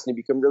quest and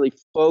you become really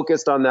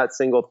focused on that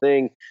single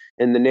thing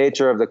and the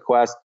nature of the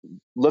quest,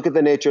 look at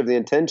the nature of the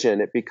intention.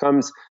 It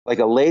becomes like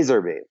a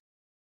laser beam,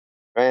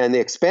 right? And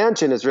the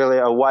expansion is really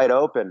a wide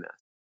openness.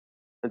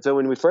 And so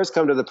when we first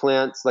come to the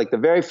plants, like the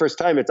very first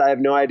time, I have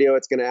no idea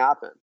what's going to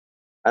happen.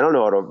 I don't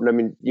know.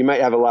 You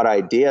might have a lot of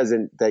ideas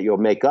that you'll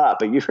make up,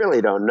 but you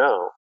really don't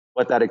know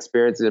what that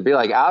experience is going to be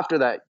like. After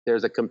that,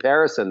 there's a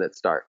comparison that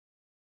starts.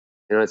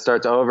 It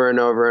starts over and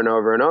over and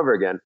over and over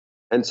again.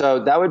 And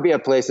so that would be a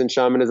place in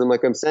shamanism,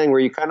 like I'm saying, where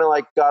you kind of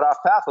like got off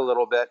path a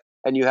little bit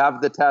and you have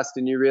the test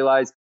and you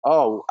realize,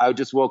 oh, I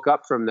just woke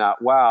up from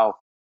that. Wow.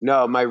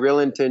 No, my real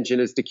intention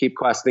is to keep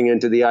questing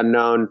into the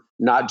unknown,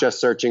 not just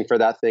searching for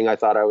that thing I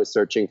thought I was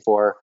searching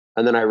for.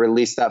 And then I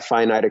release that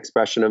finite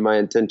expression of my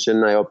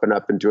intention. I open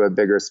up into a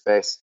bigger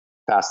space,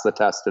 pass the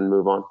test, and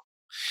move on.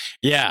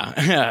 Yeah.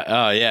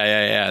 Oh,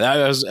 yeah.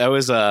 That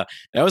was a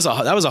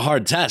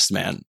hard test,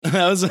 man. It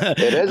is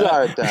a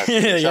hard test.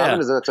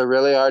 Shamanism, it's a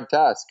really hard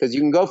test because you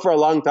can go for a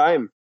long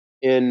time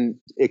in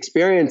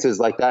experiences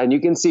like that, and you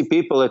can see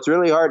people. It's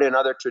really hard in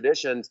other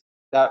traditions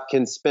that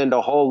can spend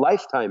a whole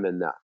lifetime in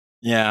that.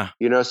 Yeah.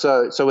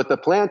 So with the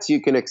plants, you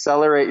can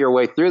accelerate your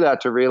way through that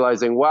to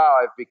realizing, wow,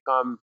 I've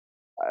become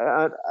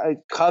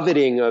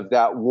coveting of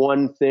that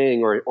one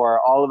thing,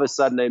 or all of a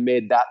sudden I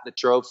made that the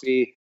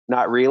trophy,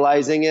 not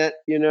realizing it,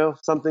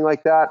 something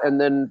like that. And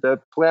then the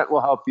plant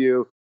will help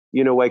you,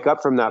 wake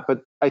up from that.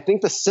 But I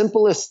think the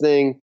simplest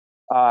thing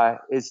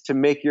is to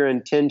make your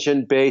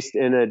intention based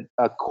in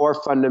a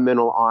core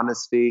fundamental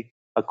honesty,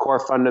 a core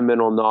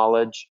fundamental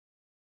knowledge,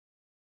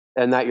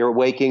 and that you're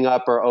waking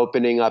up or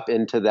opening up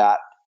into that.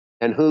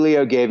 And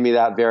Julio gave me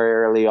that very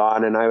early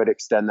on, and I would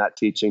extend that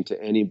teaching to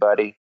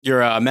anybody.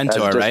 You're a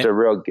mentor, right? Just a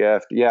real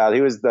gift. Yeah, he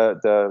was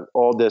the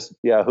oldest.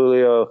 Yeah,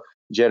 Julio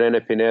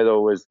Gerena Pinedo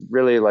was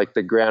really like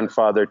the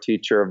grandfather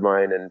teacher of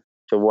mine, and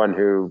the one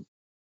who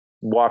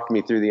walked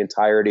me through the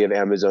entirety of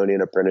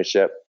Amazonian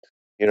apprenticeship,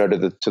 to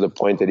the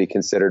point that he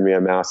considered me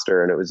a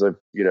master. And it was a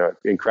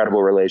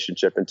incredible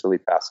relationship until he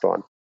passed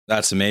on.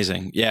 That's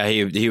amazing. Yeah,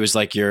 he was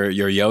like your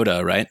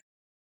Yoda, right?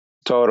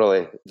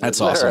 Totally. That's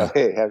awesome.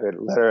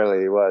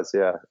 Literally, he was.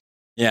 Yeah.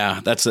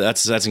 Yeah, that's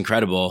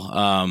incredible.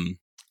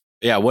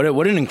 Yeah,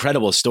 what an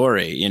incredible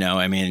story,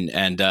 I mean,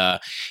 and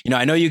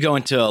I know you go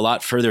into a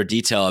lot further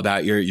detail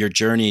about your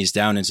journeys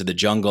down into the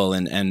jungle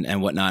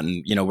and whatnot,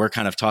 and we're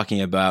kind of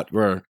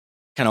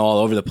all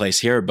over the place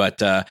here,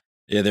 but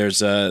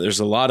there's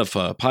a lot of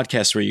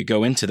podcasts where you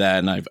go into that,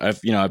 and I've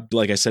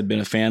like I said,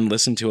 been a fan,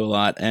 listened to a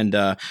lot, and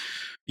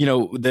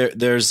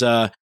there's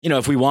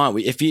if we want,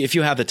 if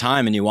you have the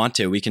time and you want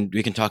to, we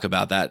can talk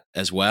about that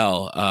as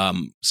well.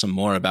 Some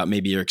more about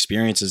maybe your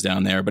experiences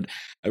down there. But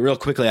real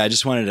quickly, I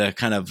just wanted to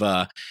kind of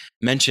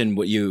mention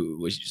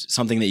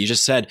something that you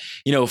just said.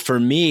 For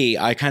me,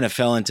 I kind of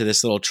fell into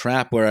this little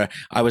trap where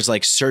I was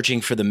like searching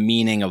for the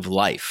meaning of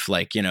life.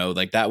 Like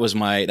that was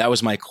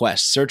my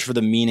quest, search for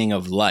the meaning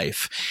of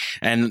life.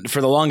 And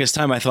for the longest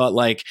time, I thought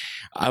like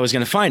I was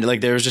going to find it.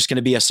 Like there was just going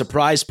to be a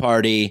surprise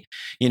party,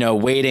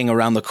 waiting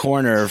around the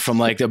corner from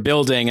like the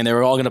building, and they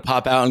were all going to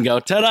pop out and go,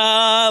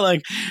 ta-da,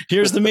 like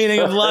here's the meaning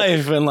of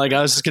life. And like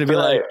I was just going to be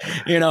like,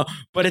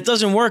 but it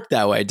doesn't work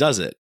that way, does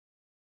it?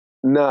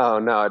 No,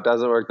 it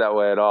doesn't work that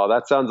way at all.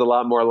 That sounds a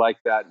lot more like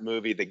that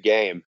movie, The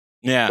Game.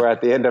 Yeah. Where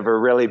at the end of a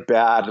really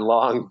bad,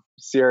 long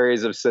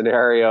series of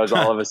scenarios,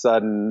 all of a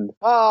sudden,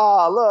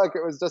 look,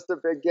 it was just a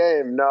big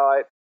game.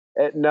 No,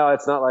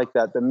 it's not like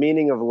that. The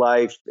meaning of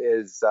life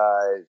is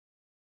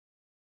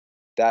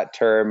that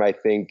term, I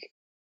think,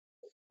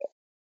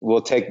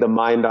 will take the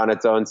mind on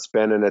its own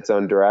spin in its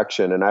own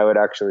direction. And I would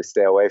actually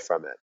stay away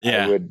from it.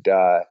 Yeah.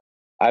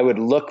 I would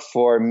look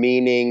for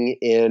meaning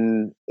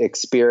in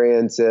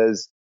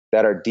experiences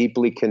that are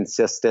deeply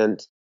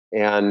consistent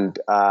and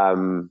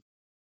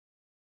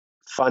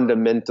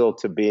fundamental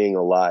to being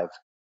alive.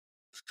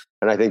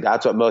 And I think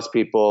that's what most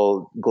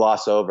people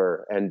gloss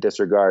over and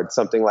disregard.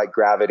 Something like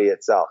gravity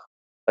itself,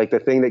 like the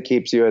thing that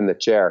keeps you in the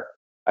chair,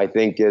 I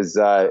think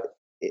it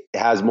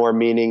has more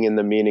meaning in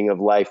the meaning of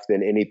life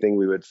than anything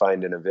we would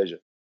find in a vision.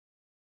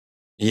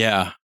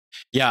 Yeah.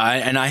 Yeah.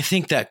 And I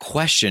think that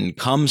question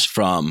comes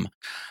from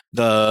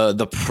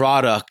the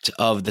product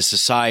of the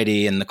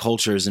society and the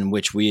cultures in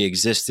which we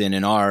exist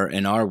in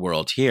our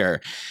world here,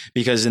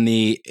 because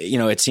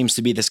it seems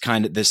to be this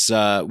kind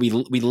of we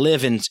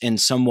live in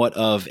somewhat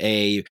of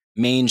a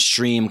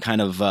mainstream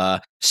kind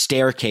of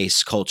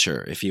staircase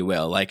culture, if you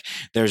will. Like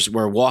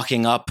we're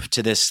walking up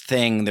to this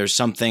thing, there's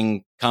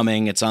something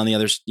coming. It's on the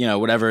other,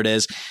 whatever it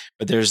is.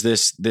 But there's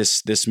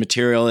this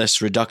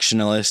materialist,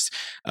 reductionalist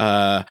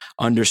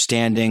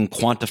understanding,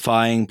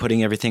 quantifying,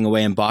 putting everything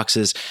away in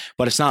boxes.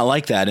 But it's not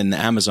like that in the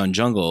Amazon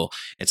jungle.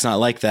 It's not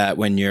like that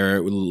when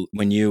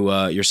you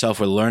yourself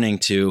were learning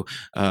to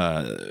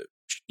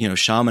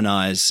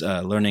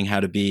shamanize, learning how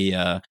to be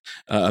a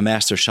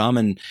master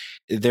shaman.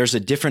 There's a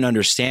different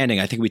understanding.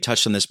 I think we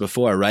touched on this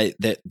before, right?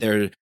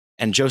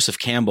 And Joseph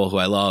Campbell, who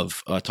I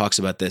love, talks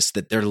about this,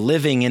 that they're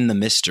living in the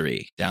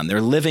mystery down.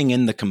 They're living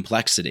in the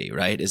complexity,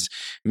 right?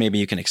 Maybe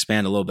you can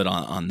expand a little bit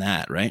on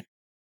that, right?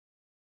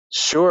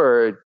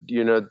 Sure.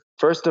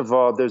 First of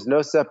all, there's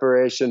no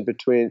separation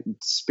between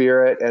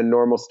spirit and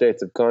normal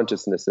states of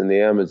consciousness in the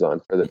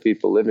Amazon for the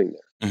people living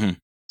there. Mm-hmm.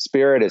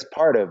 Spirit is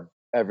part of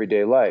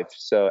everyday life.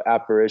 So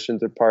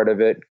apparitions are part of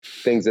it.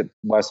 Things that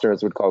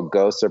Westerners would call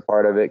ghosts are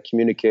part of it.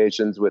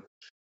 Communications with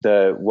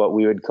what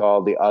we would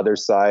call the other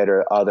side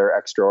or other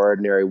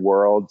extraordinary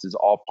worlds is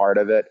all part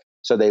of it.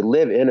 So they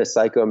live in a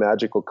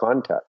psychomagical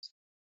context.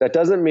 That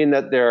doesn't mean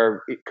that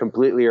they're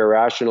completely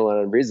irrational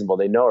and unreasonable.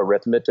 They know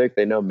arithmetic,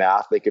 they know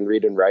math, they can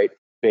read and write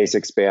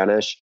basic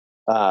Spanish.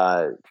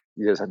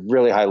 There's a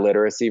really high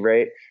literacy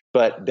rate,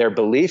 but their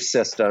belief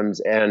systems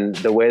and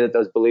the way that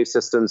those belief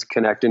systems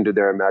connect into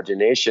their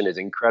imagination is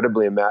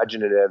incredibly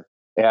imaginative,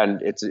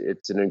 and it's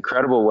an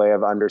incredible way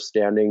of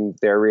understanding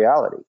their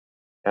reality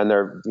and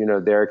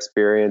their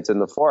experience in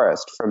the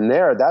forest. From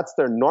there, that's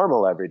their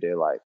normal everyday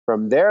life.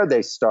 From there,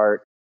 they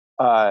start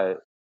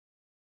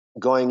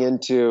going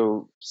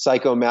into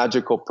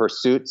psychomagical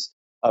pursuits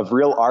of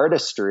real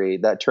artistry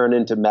that turn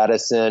into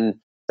medicine,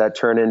 that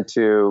turn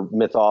into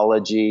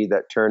mythology,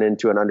 that turn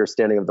into an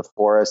understanding of the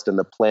forest and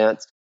the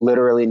plants,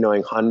 literally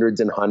knowing hundreds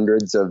and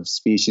hundreds of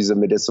species of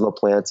medicinal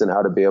plants and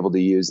how to be able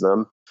to use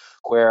them,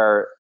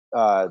 where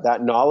that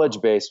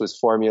knowledge base was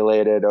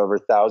formulated over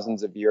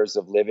thousands of years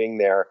of living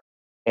there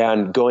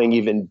and going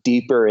even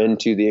deeper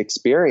into the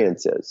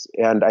experiences.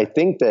 And I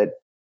think that,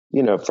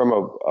 from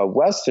a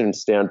Western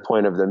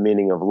standpoint of the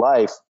meaning of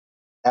life,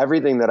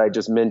 everything that I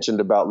just mentioned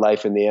about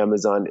life in the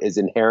Amazon is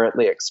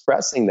inherently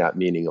expressing that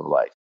meaning of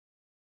life.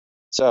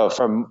 So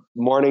from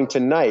morning to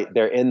night,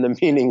 they're in the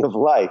meaning of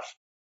life,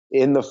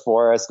 in the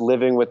forest,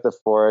 living with the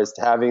forest,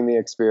 having the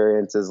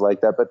experiences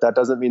like that. But that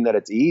doesn't mean that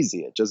it's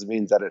easy. It just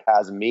means that it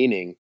has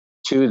meaning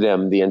to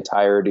them the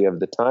entirety of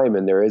the time.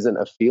 And there isn't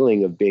a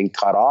feeling of being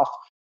cut off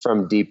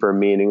from deeper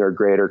meaning or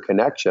greater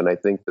connection. I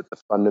think that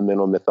the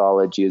fundamental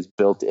mythology is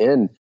built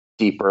in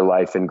deeper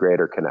life and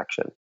greater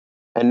connection.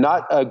 And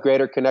not a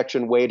greater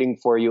connection waiting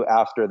for you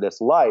after this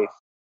life,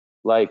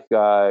 like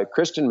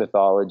Christian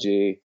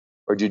mythology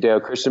or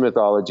Judeo-Christian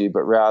mythology,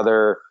 but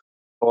rather,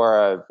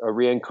 or a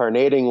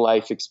reincarnating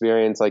life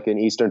experience like an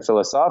Eastern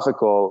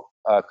philosophical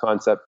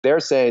concept. They're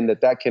saying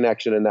that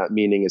connection and that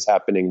meaning is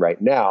happening right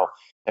now.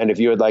 And if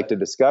you would like to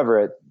discover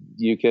it,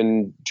 you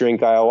can drink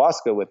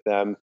ayahuasca with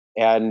them,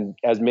 and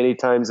as many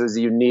times as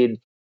you need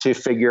to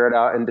figure it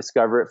out and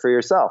discover it for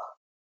yourself.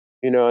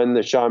 And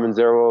the shamans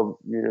there will,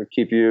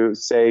 keep you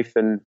safe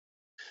and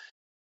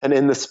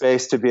in the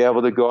space to be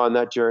able to go on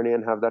that journey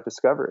and have that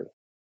discovery.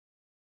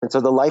 And so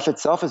the life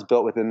itself is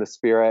built within the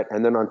spirit.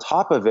 And then on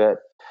top of it,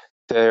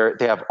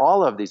 they have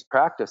all of these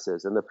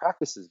practices, and the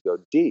practices go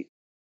deep.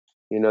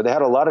 They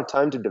had a lot of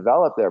time to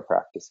develop their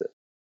practices.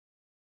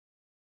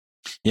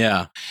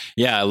 Yeah,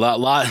 a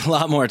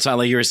lot more time.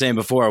 Like you were saying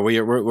before,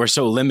 we're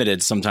so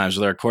limited sometimes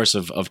with our course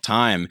of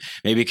time.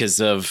 Maybe because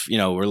of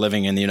we're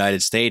living in the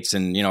United States,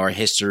 and our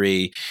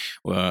history,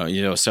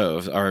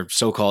 so our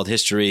so-called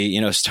history,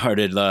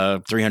 started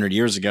 300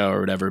 years ago or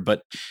whatever.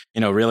 But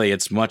really,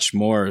 it's much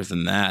more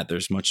than that.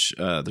 There's much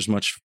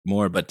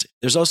more. But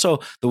there's also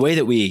the way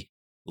that we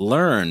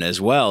learn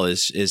as well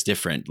is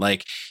different.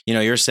 Like,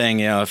 you're saying,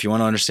 if you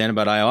want to understand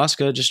about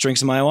ayahuasca, just drink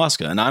some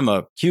ayahuasca. And I'm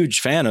a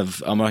huge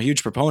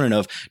proponent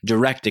of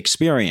direct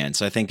experience.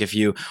 I think if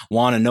you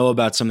want to know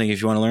about something,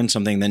 if you want to learn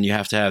something, then you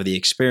have to have the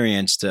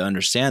experience to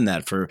understand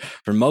that for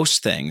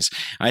most things.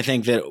 I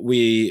think that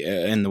we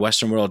in the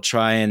Western world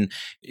try and,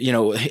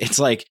 it's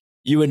like,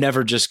 you would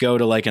never just go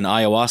to like an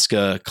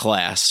ayahuasca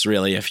class,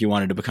 really, if you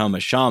wanted to become a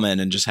shaman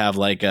and just have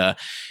like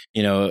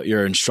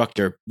your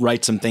instructor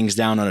write some things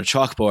down on a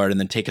chalkboard and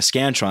then take a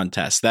Scantron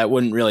test. That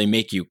wouldn't really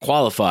make you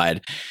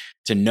qualified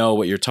to know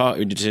what you're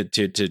talking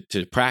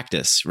to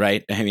practice,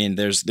 right? I mean,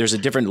 there's a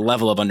different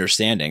level of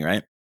understanding,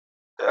 right?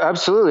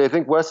 Absolutely. I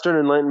think Western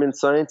Enlightenment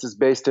science is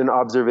based in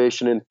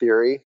observation and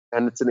theory,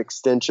 and it's an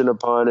extension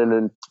upon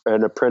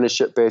an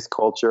apprenticeship-based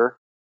culture,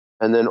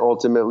 and then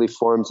ultimately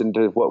forms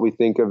into what we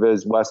think of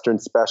as Western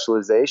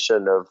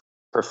specialization of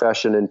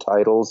profession and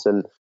titles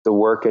and the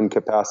work and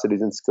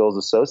capacities and skills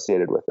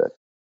associated with it.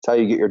 It's how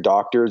you get your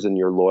doctors and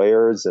your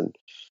lawyers, and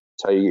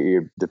it's how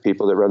you get the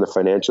people that run the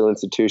financial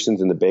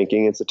institutions and the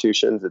banking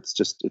institutions. It's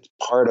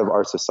part of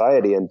our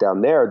society. And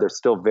down there, they're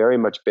still very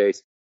much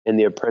based in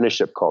the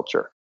apprenticeship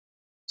culture.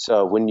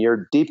 So when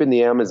you're deep in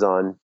the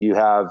Amazon, you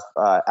have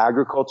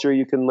agriculture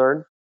you can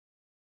learn.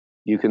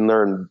 You can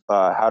learn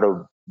how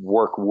to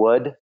work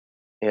wood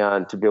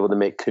and to be able to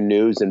make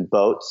canoes and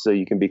boats, so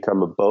you can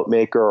become a boat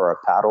maker or a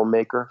paddle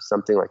maker,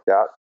 something like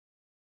that.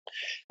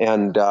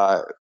 And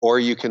or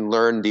you can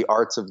learn the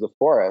arts of the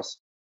forest,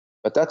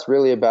 but that's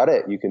really about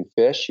it. You can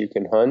fish, you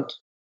can hunt,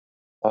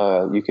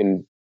 you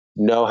can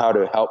know how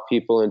to help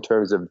people in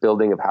terms of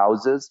building of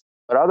houses,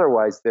 but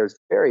otherwise there's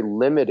very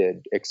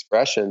limited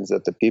expressions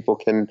that the people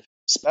can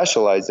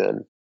specialize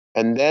in.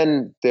 And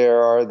then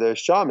there are the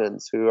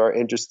shamans who are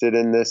interested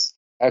in this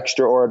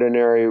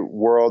extraordinary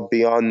world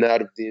beyond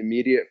that of the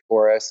immediate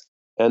forest,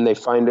 and they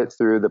find it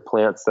through the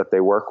plants that they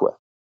work with.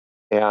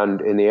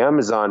 And in the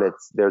Amazon,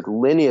 there's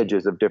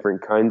lineages of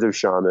different kinds of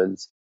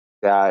shamans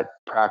that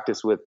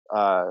practice with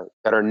that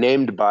are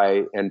named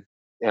by and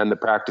the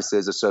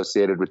practices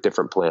associated with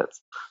different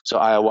plants. So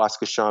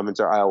ayahuasca shamans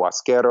are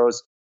ayahuasqueros,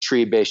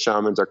 tree-based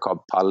shamans are called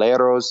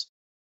paleros,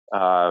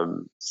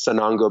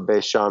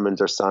 sanango-based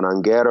shamans are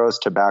sanangueros,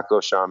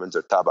 tobacco shamans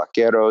are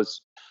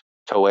tabaqueros,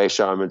 Toé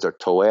shamans are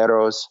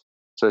toeros.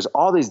 So there's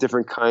all these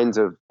different kinds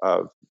of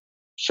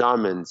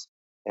shamans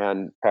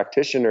and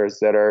practitioners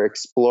that are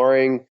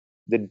exploring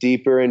the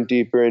deeper and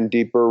deeper and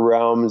deeper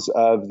realms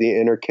of the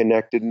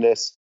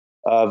interconnectedness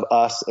of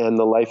us and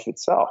the life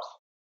itself,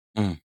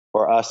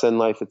 or us and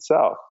life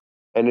itself.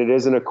 And it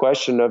isn't a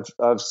question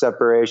of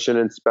separation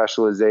and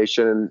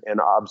specialization and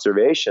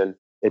observation.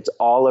 It's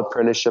all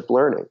apprenticeship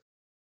learning.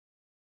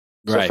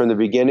 Right. So from the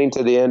beginning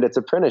to the end, it's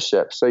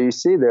apprenticeship. So you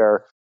see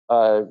there,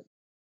 I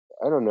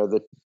don't know,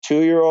 the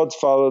 2-year-olds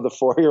follow the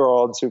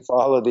 4-year-olds who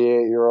follow the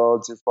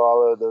 8-year-olds who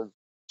follow the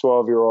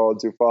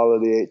 12-year-olds who follow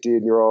the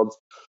 18-year-olds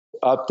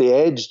up the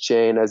age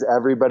chain as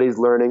everybody's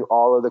learning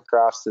all of the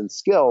crafts and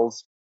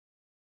skills,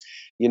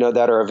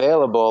 that are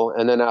available.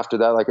 And then after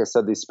that, like I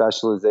said, these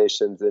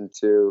specializations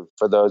into,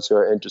 for those who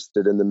are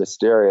interested in the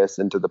mysterious,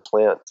 into the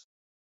plant,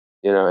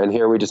 and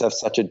here we just have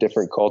such a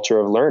different culture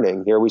of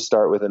learning. Here we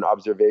start with an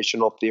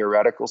observational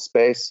theoretical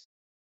space.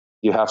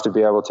 You have to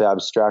be able to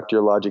abstract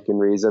your logic and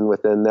reason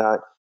within that,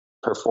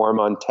 perform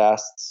on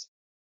tests,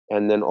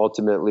 and then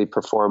ultimately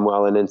perform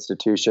well in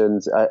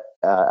institutions,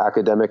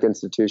 academic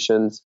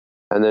institutions,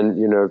 and then,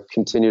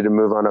 continue to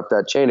move on up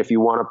that chain. If you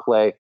want to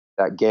play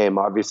that game,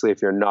 obviously,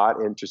 if you're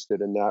not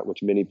interested in that, which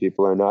many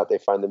people are not, they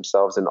find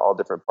themselves in all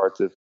different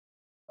parts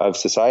of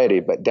society.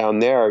 But down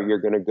there,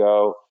 you're going to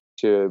go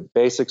to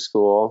basic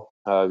school.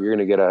 You're going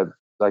to get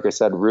like I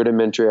said,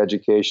 rudimentary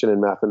education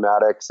in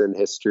mathematics and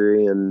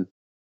history and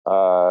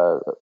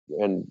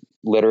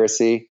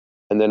literacy.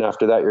 And then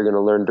after that, you're going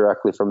to learn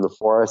directly from the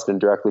forest and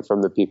directly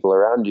from the people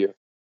around you.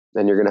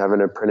 And you're going to have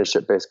an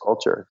apprenticeship-based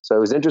culture. So it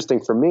was interesting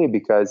for me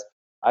because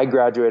I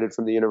graduated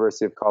from the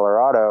University of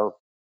Colorado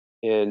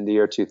in the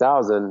year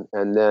 2000.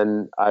 And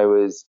then I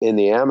was in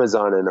the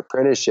Amazon in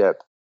apprenticeship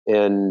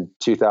in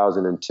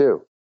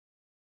 2002.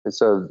 And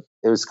so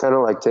it was kind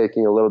of like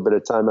taking a little bit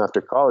of time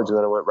after college. And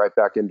then I went right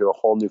back into a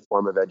whole new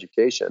form of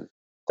education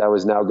that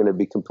was now going to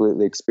be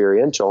completely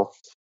experiential.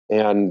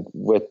 And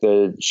with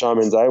the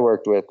shamans I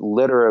worked with,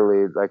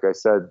 literally, like I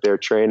said, their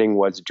training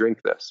was drink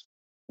this,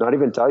 not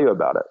even tell you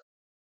about it.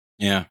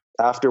 Yeah.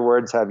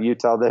 Afterwards, have you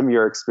tell them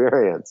your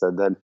experience. And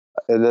then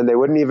they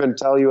wouldn't even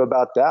tell you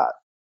about that.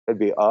 It'd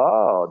be,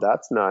 oh,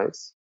 that's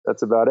nice.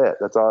 That's about it.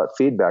 That's all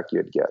feedback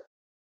you'd get.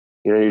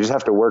 You just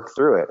have to work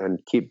through it and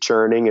keep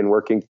churning and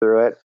working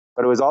through it.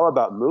 But it was all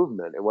about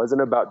movement. It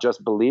wasn't about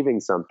just believing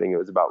something. It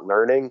was about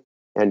learning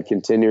and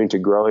continuing to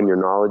grow in your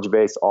knowledge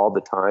base all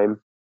the time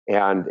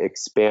and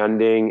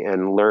expanding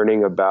and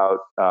learning about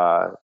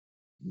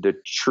the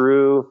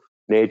true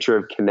nature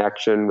of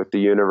connection with the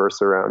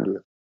universe around you,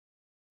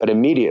 but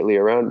immediately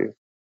around you.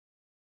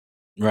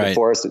 Right. The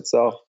forest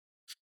itself.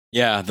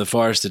 Yeah, the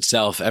forest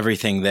itself,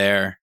 everything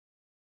there,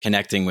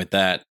 connecting with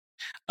that.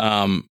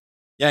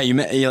 Yeah, you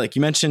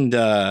mentioned,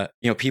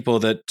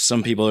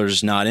 some people are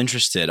just not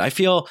interested. I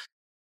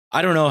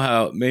don't know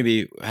how.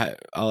 Maybe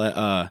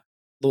I'll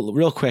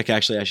real quick.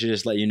 Actually, I should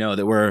just let you know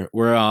that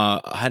we're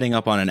heading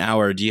up on an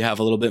hour. Do you have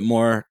a little bit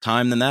more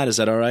time than that? Is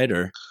that all right?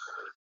 Or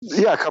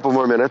yeah, a couple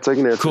more minutes. I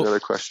can answer another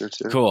question or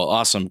two. Cool,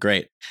 awesome,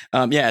 great.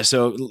 Yeah,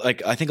 so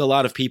I think a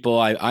lot of people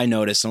I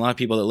noticed, and a lot of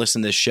people that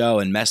listen to this show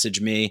and message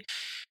me,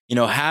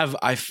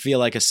 I feel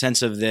like a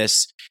sense of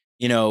this,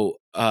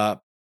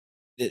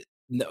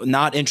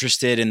 not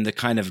interested in the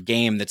kind of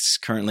game that's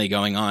currently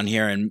going on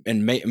here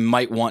and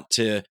might want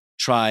to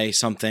try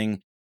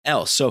something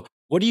else. So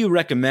what do you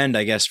recommend,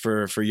 I guess,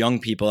 for young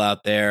people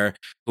out there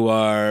who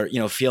are,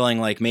 feeling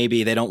like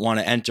maybe they don't want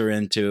to enter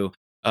into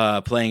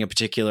playing a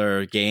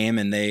particular game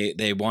and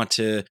they want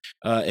to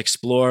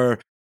explore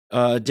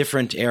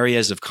different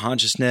areas of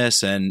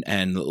consciousness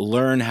and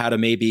learn how to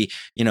maybe,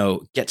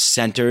 get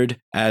centered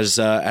as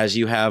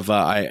you have,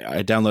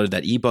 I downloaded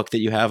that ebook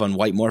that you have on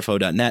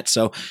whitemorpho.net.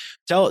 So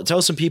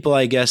tell some people,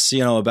 I guess,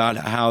 about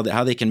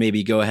how they can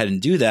maybe go ahead and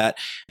do that.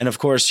 And of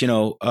course,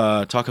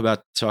 talk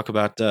about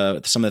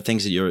some of the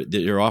things that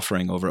you're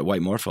offering over at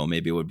White Morpho,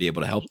 maybe would be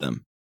able to help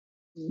them.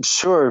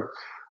 Sure.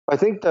 I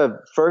think the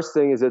first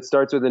thing is it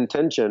starts with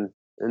intention.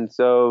 And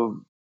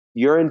so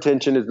your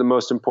intention is the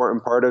most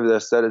important part of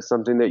this, that is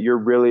something that you're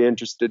really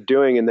interested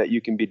doing and that you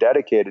can be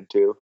dedicated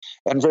to.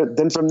 And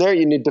then from there,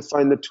 you need to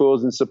find the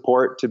tools and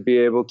support to be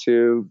able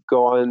to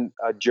go on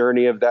a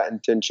journey of that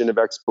intention of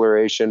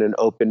exploration and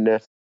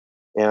openness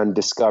and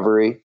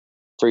discovery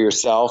for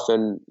yourself,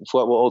 and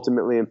what will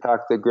ultimately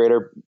impact the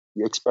greater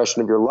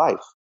expression of your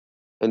life.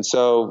 And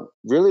so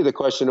really the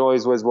question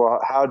always was, well,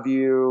 how do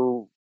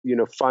you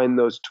find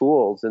those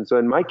tools? And so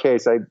in my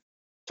case, I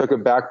took a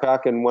backpack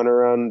and went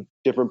around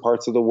different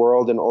parts of the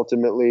world and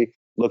ultimately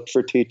looked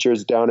for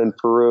teachers down in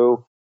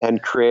Peru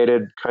and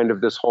created kind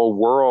of this whole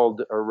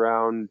world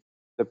around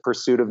the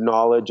pursuit of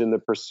knowledge and the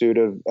pursuit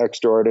of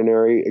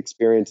extraordinary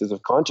experiences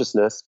of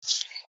consciousness.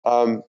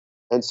 And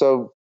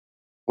so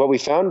what we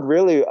found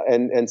really,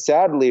 and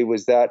sadly,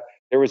 was that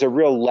there was a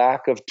real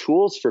lack of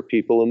tools for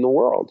people in the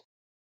world.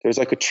 There's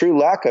like a true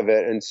lack of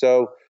it. And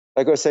so,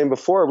 like I was saying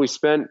before, we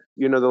spent,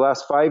 the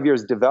last 5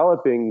 years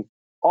developing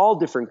all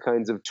different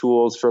kinds of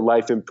tools for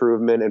life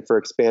improvement and for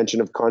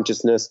expansion of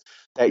consciousness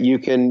that you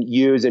can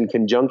use in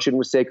conjunction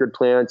with sacred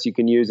plants. You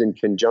can use in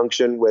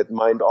conjunction with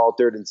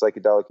mind-altered and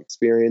psychedelic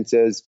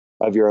experiences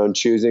of your own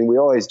choosing. We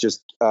always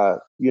just,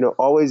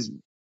 always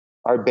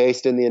are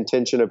based in the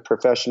intention of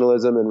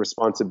professionalism and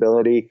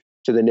responsibility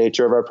to the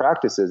nature of our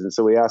practices. And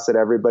so we ask that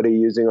everybody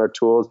using our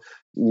tools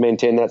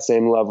maintain that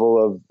same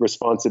level of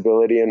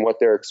responsibility in what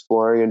they're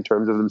exploring in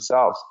terms of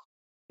themselves.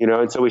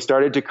 And so we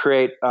started to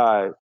create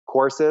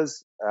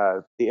courses.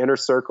 The Inner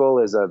Circle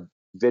is a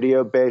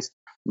video-based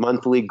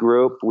monthly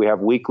group. We have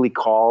weekly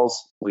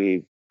calls.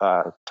 We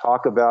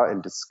talk about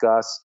and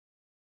discuss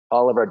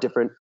all of our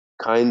different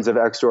kinds of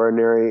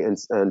extraordinary and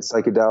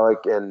psychedelic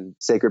and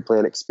sacred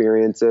plant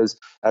experiences,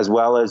 as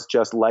well as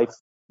just life,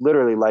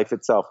 literally life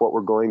itself, what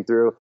we're going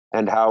through,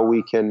 and how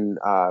we can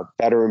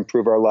better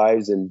improve our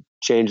lives and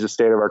change the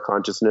state of our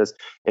consciousness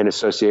in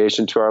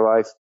association to our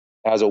life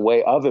as a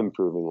way of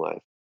improving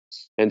life.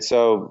 And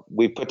so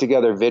we put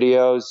together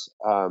videos.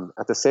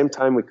 At the same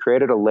time, we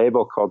created a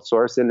label called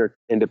Source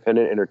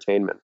Independent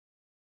Entertainment.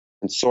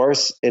 And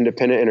Source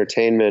Independent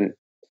Entertainment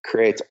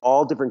creates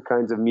all different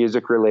kinds of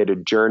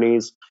music-related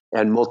journeys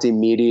and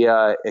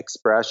multimedia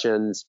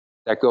expressions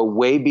that go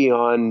way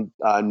beyond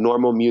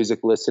normal music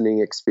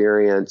listening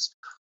experience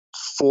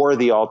for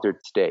the altered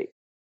state.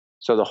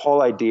 So the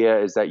whole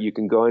idea is that you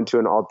can go into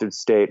an altered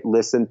state,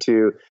 listen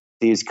to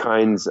these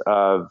kinds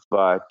of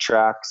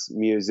tracks,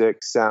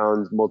 music,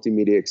 sounds,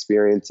 multimedia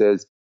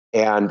experiences,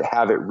 and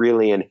have it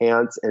really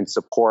enhance and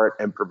support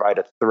and provide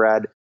a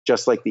thread,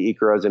 just like the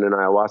Icaros in an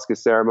ayahuasca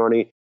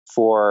ceremony,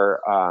 for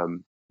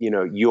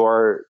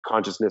your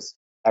consciousness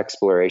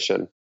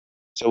exploration.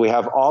 So we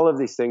have all of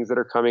these things that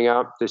are coming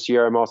out this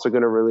year. I'm also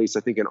going to release, I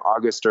think in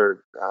August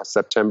or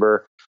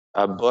September,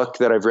 a book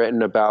that I've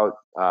written about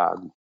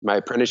my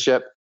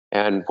apprenticeship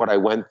and what I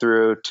went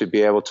through to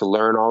be able to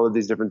learn all of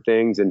these different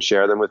things and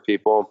share them with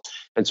people.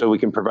 And so we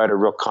can provide a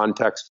real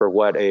context for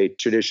what a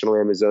traditional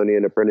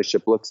Amazonian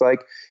apprenticeship looks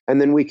like.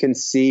 And then we can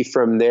see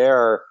from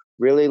there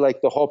really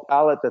like the whole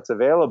palette that's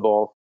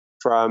available,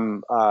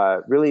 from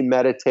really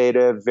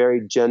meditative,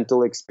 very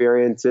gentle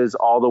experiences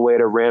all the way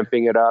to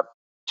ramping it up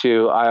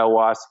to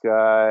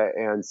ayahuasca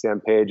and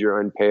San Pedro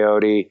and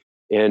peyote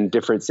in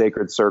different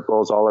sacred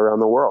circles all around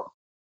the world.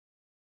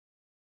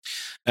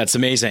 That's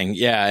amazing.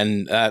 Yeah.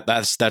 And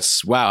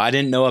that's wow. I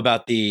didn't know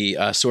about the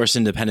Source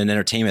Independent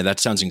Entertainment. That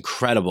sounds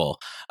incredible.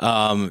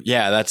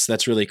 Yeah,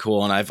 that's really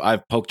cool. And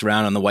I've poked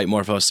around on the White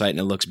Morpho site and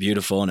it looks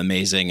beautiful and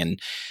amazing.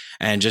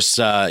 And just,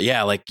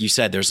 like you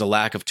said, there's a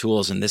lack of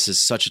tools and this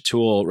is such a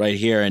tool right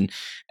here.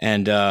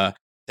 And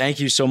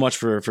thank you so much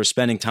for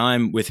spending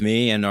time with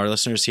me and our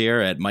listeners here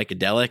at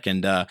Mycadelic.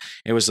 And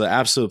it was an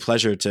absolute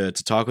pleasure to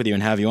talk with you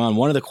and have you on.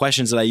 One of the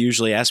questions that I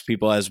usually ask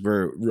people as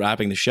we're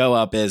wrapping the show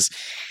up is,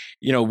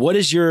 what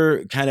is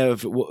your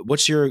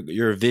what's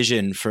your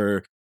vision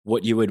for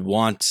what you would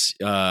want,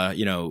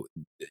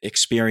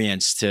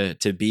 experience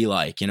to be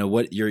like,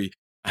 what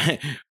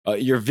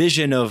your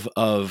vision of,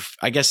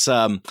 I guess,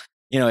 I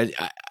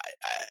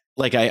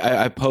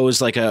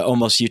pose like a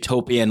almost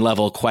utopian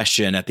level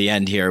question at the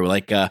end here.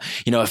 Like,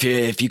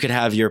 if you could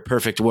have your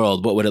perfect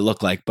world, what would it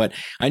look like? But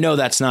I know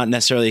that's not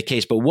necessarily the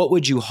case, but what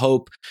would you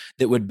hope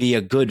that would be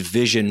a good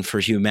vision for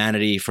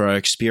humanity, for our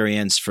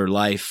experience, for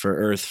life, for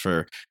Earth,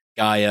 for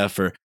Gaia,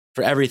 for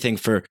everything,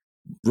 for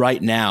right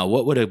now?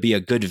 What would it be a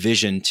good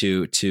vision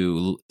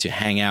to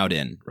hang out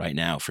in right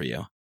now for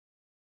you?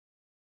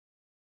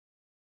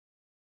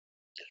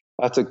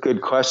 That's a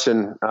good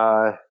question.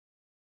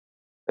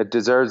 It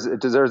deserves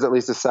at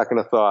least a second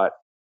of thought.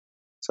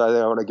 So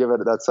I want to give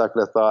it that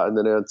second of thought and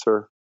then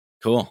answer.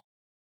 Cool.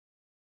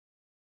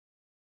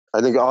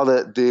 I think all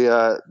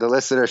the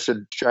listeners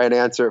should try and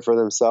answer it for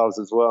themselves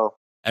as well.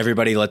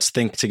 Everybody, let's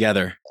think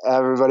together.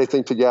 Everybody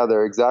think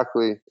together.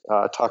 Exactly.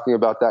 Talking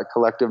about that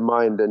collective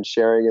mind and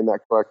sharing in that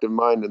collective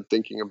mind and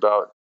thinking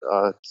about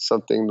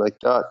something like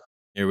that.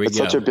 Here we go.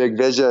 Such a big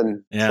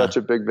vision. Yeah. Such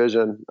a big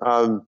vision.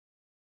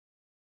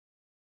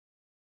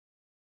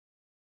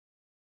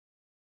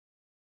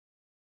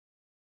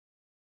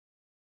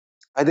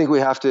 I think we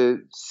have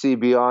to see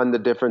beyond the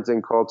difference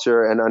in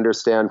culture and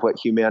understand what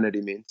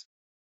humanity means.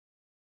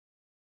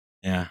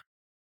 Yeah.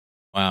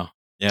 Wow.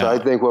 Yeah. So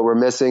I think what we're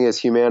missing is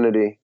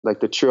humanity, like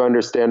the true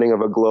understanding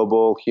of a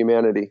global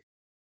humanity,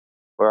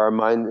 where our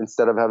mind,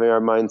 instead of having our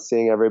mind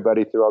seeing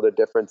everybody through all the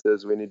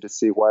differences, we need to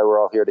see why we're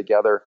all here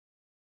together,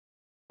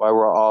 why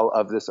we're all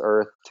of this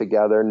earth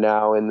together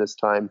now in this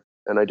time.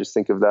 And I just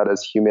think of that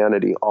as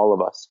humanity, all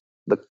of us,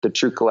 the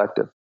true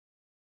collective.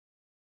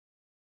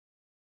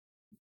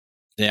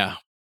 Yeah.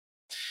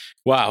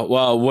 Wow.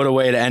 Well, what a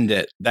way to end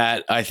it.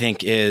 That, I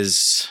think,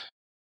 is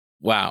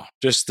wow.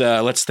 Just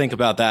let's think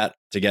about that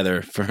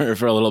together for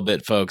a little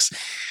bit, folks.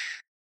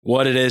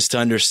 What it is to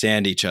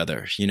understand each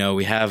other. You know,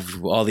 we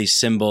have all these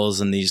symbols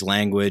and these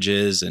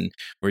languages, and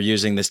we're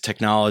using this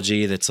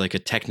technology that's like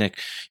a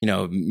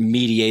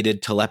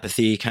mediated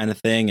telepathy kind of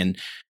thing. And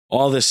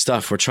all this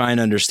stuff, we're trying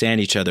to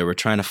understand each other. We're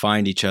trying to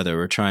find each other.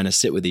 We're trying to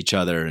sit with each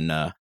other. And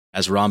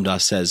as Ram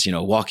Dass says,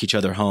 walk each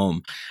other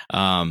home.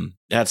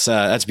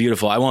 That's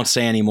beautiful. I won't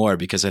say any more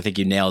because I think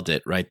you nailed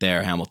it right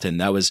there, Hamilton.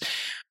 That was,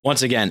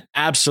 once again,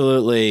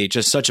 absolutely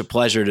just such a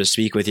pleasure to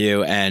speak with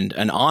you and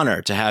an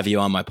honor to have you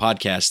on my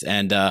podcast.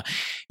 And,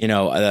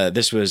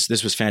 this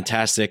was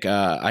fantastic.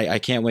 I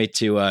can't wait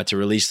to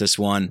release this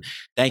one.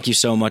 Thank you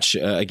so much.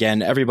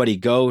 Again, everybody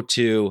go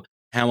to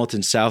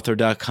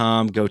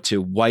HamiltonSouther.com, go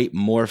to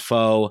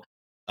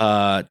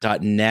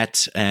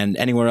whitemorpho.net and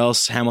anywhere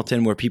else,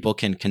 Hamilton, where people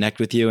can connect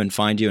with you and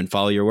find you and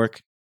follow your work.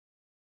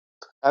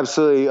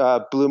 Absolutely.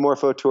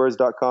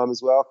 BlueMorphoTours.com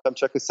as well. Come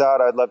check us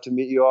out. I'd love to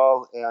meet you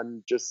all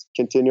and just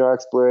continue our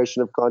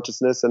exploration of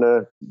consciousness and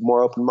a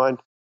more open mind.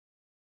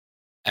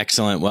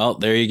 Excellent. Well,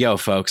 there you go,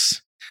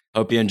 folks.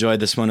 Hope you enjoyed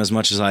this one as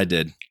much as I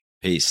did.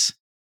 Peace.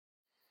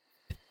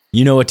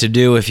 You know what to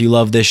do if you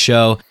love this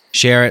show.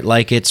 Share it,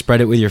 like it,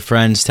 spread it with your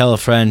friends. Tell a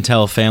friend,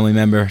 tell a family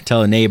member,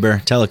 tell a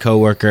neighbor, tell a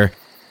coworker.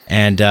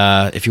 And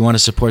if you want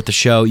to support the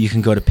show, you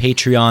can go to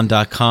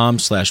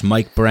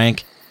patreon.com/Mike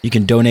Brank. You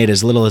can donate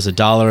as little as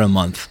 $1 a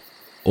month.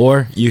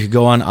 Or you could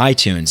go on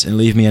iTunes and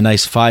leave me a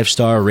nice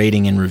 5-star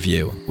rating and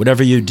review.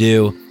 Whatever you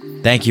do,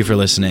 thank you for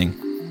listening.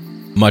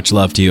 Much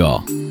love to you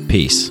all.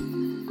 Peace.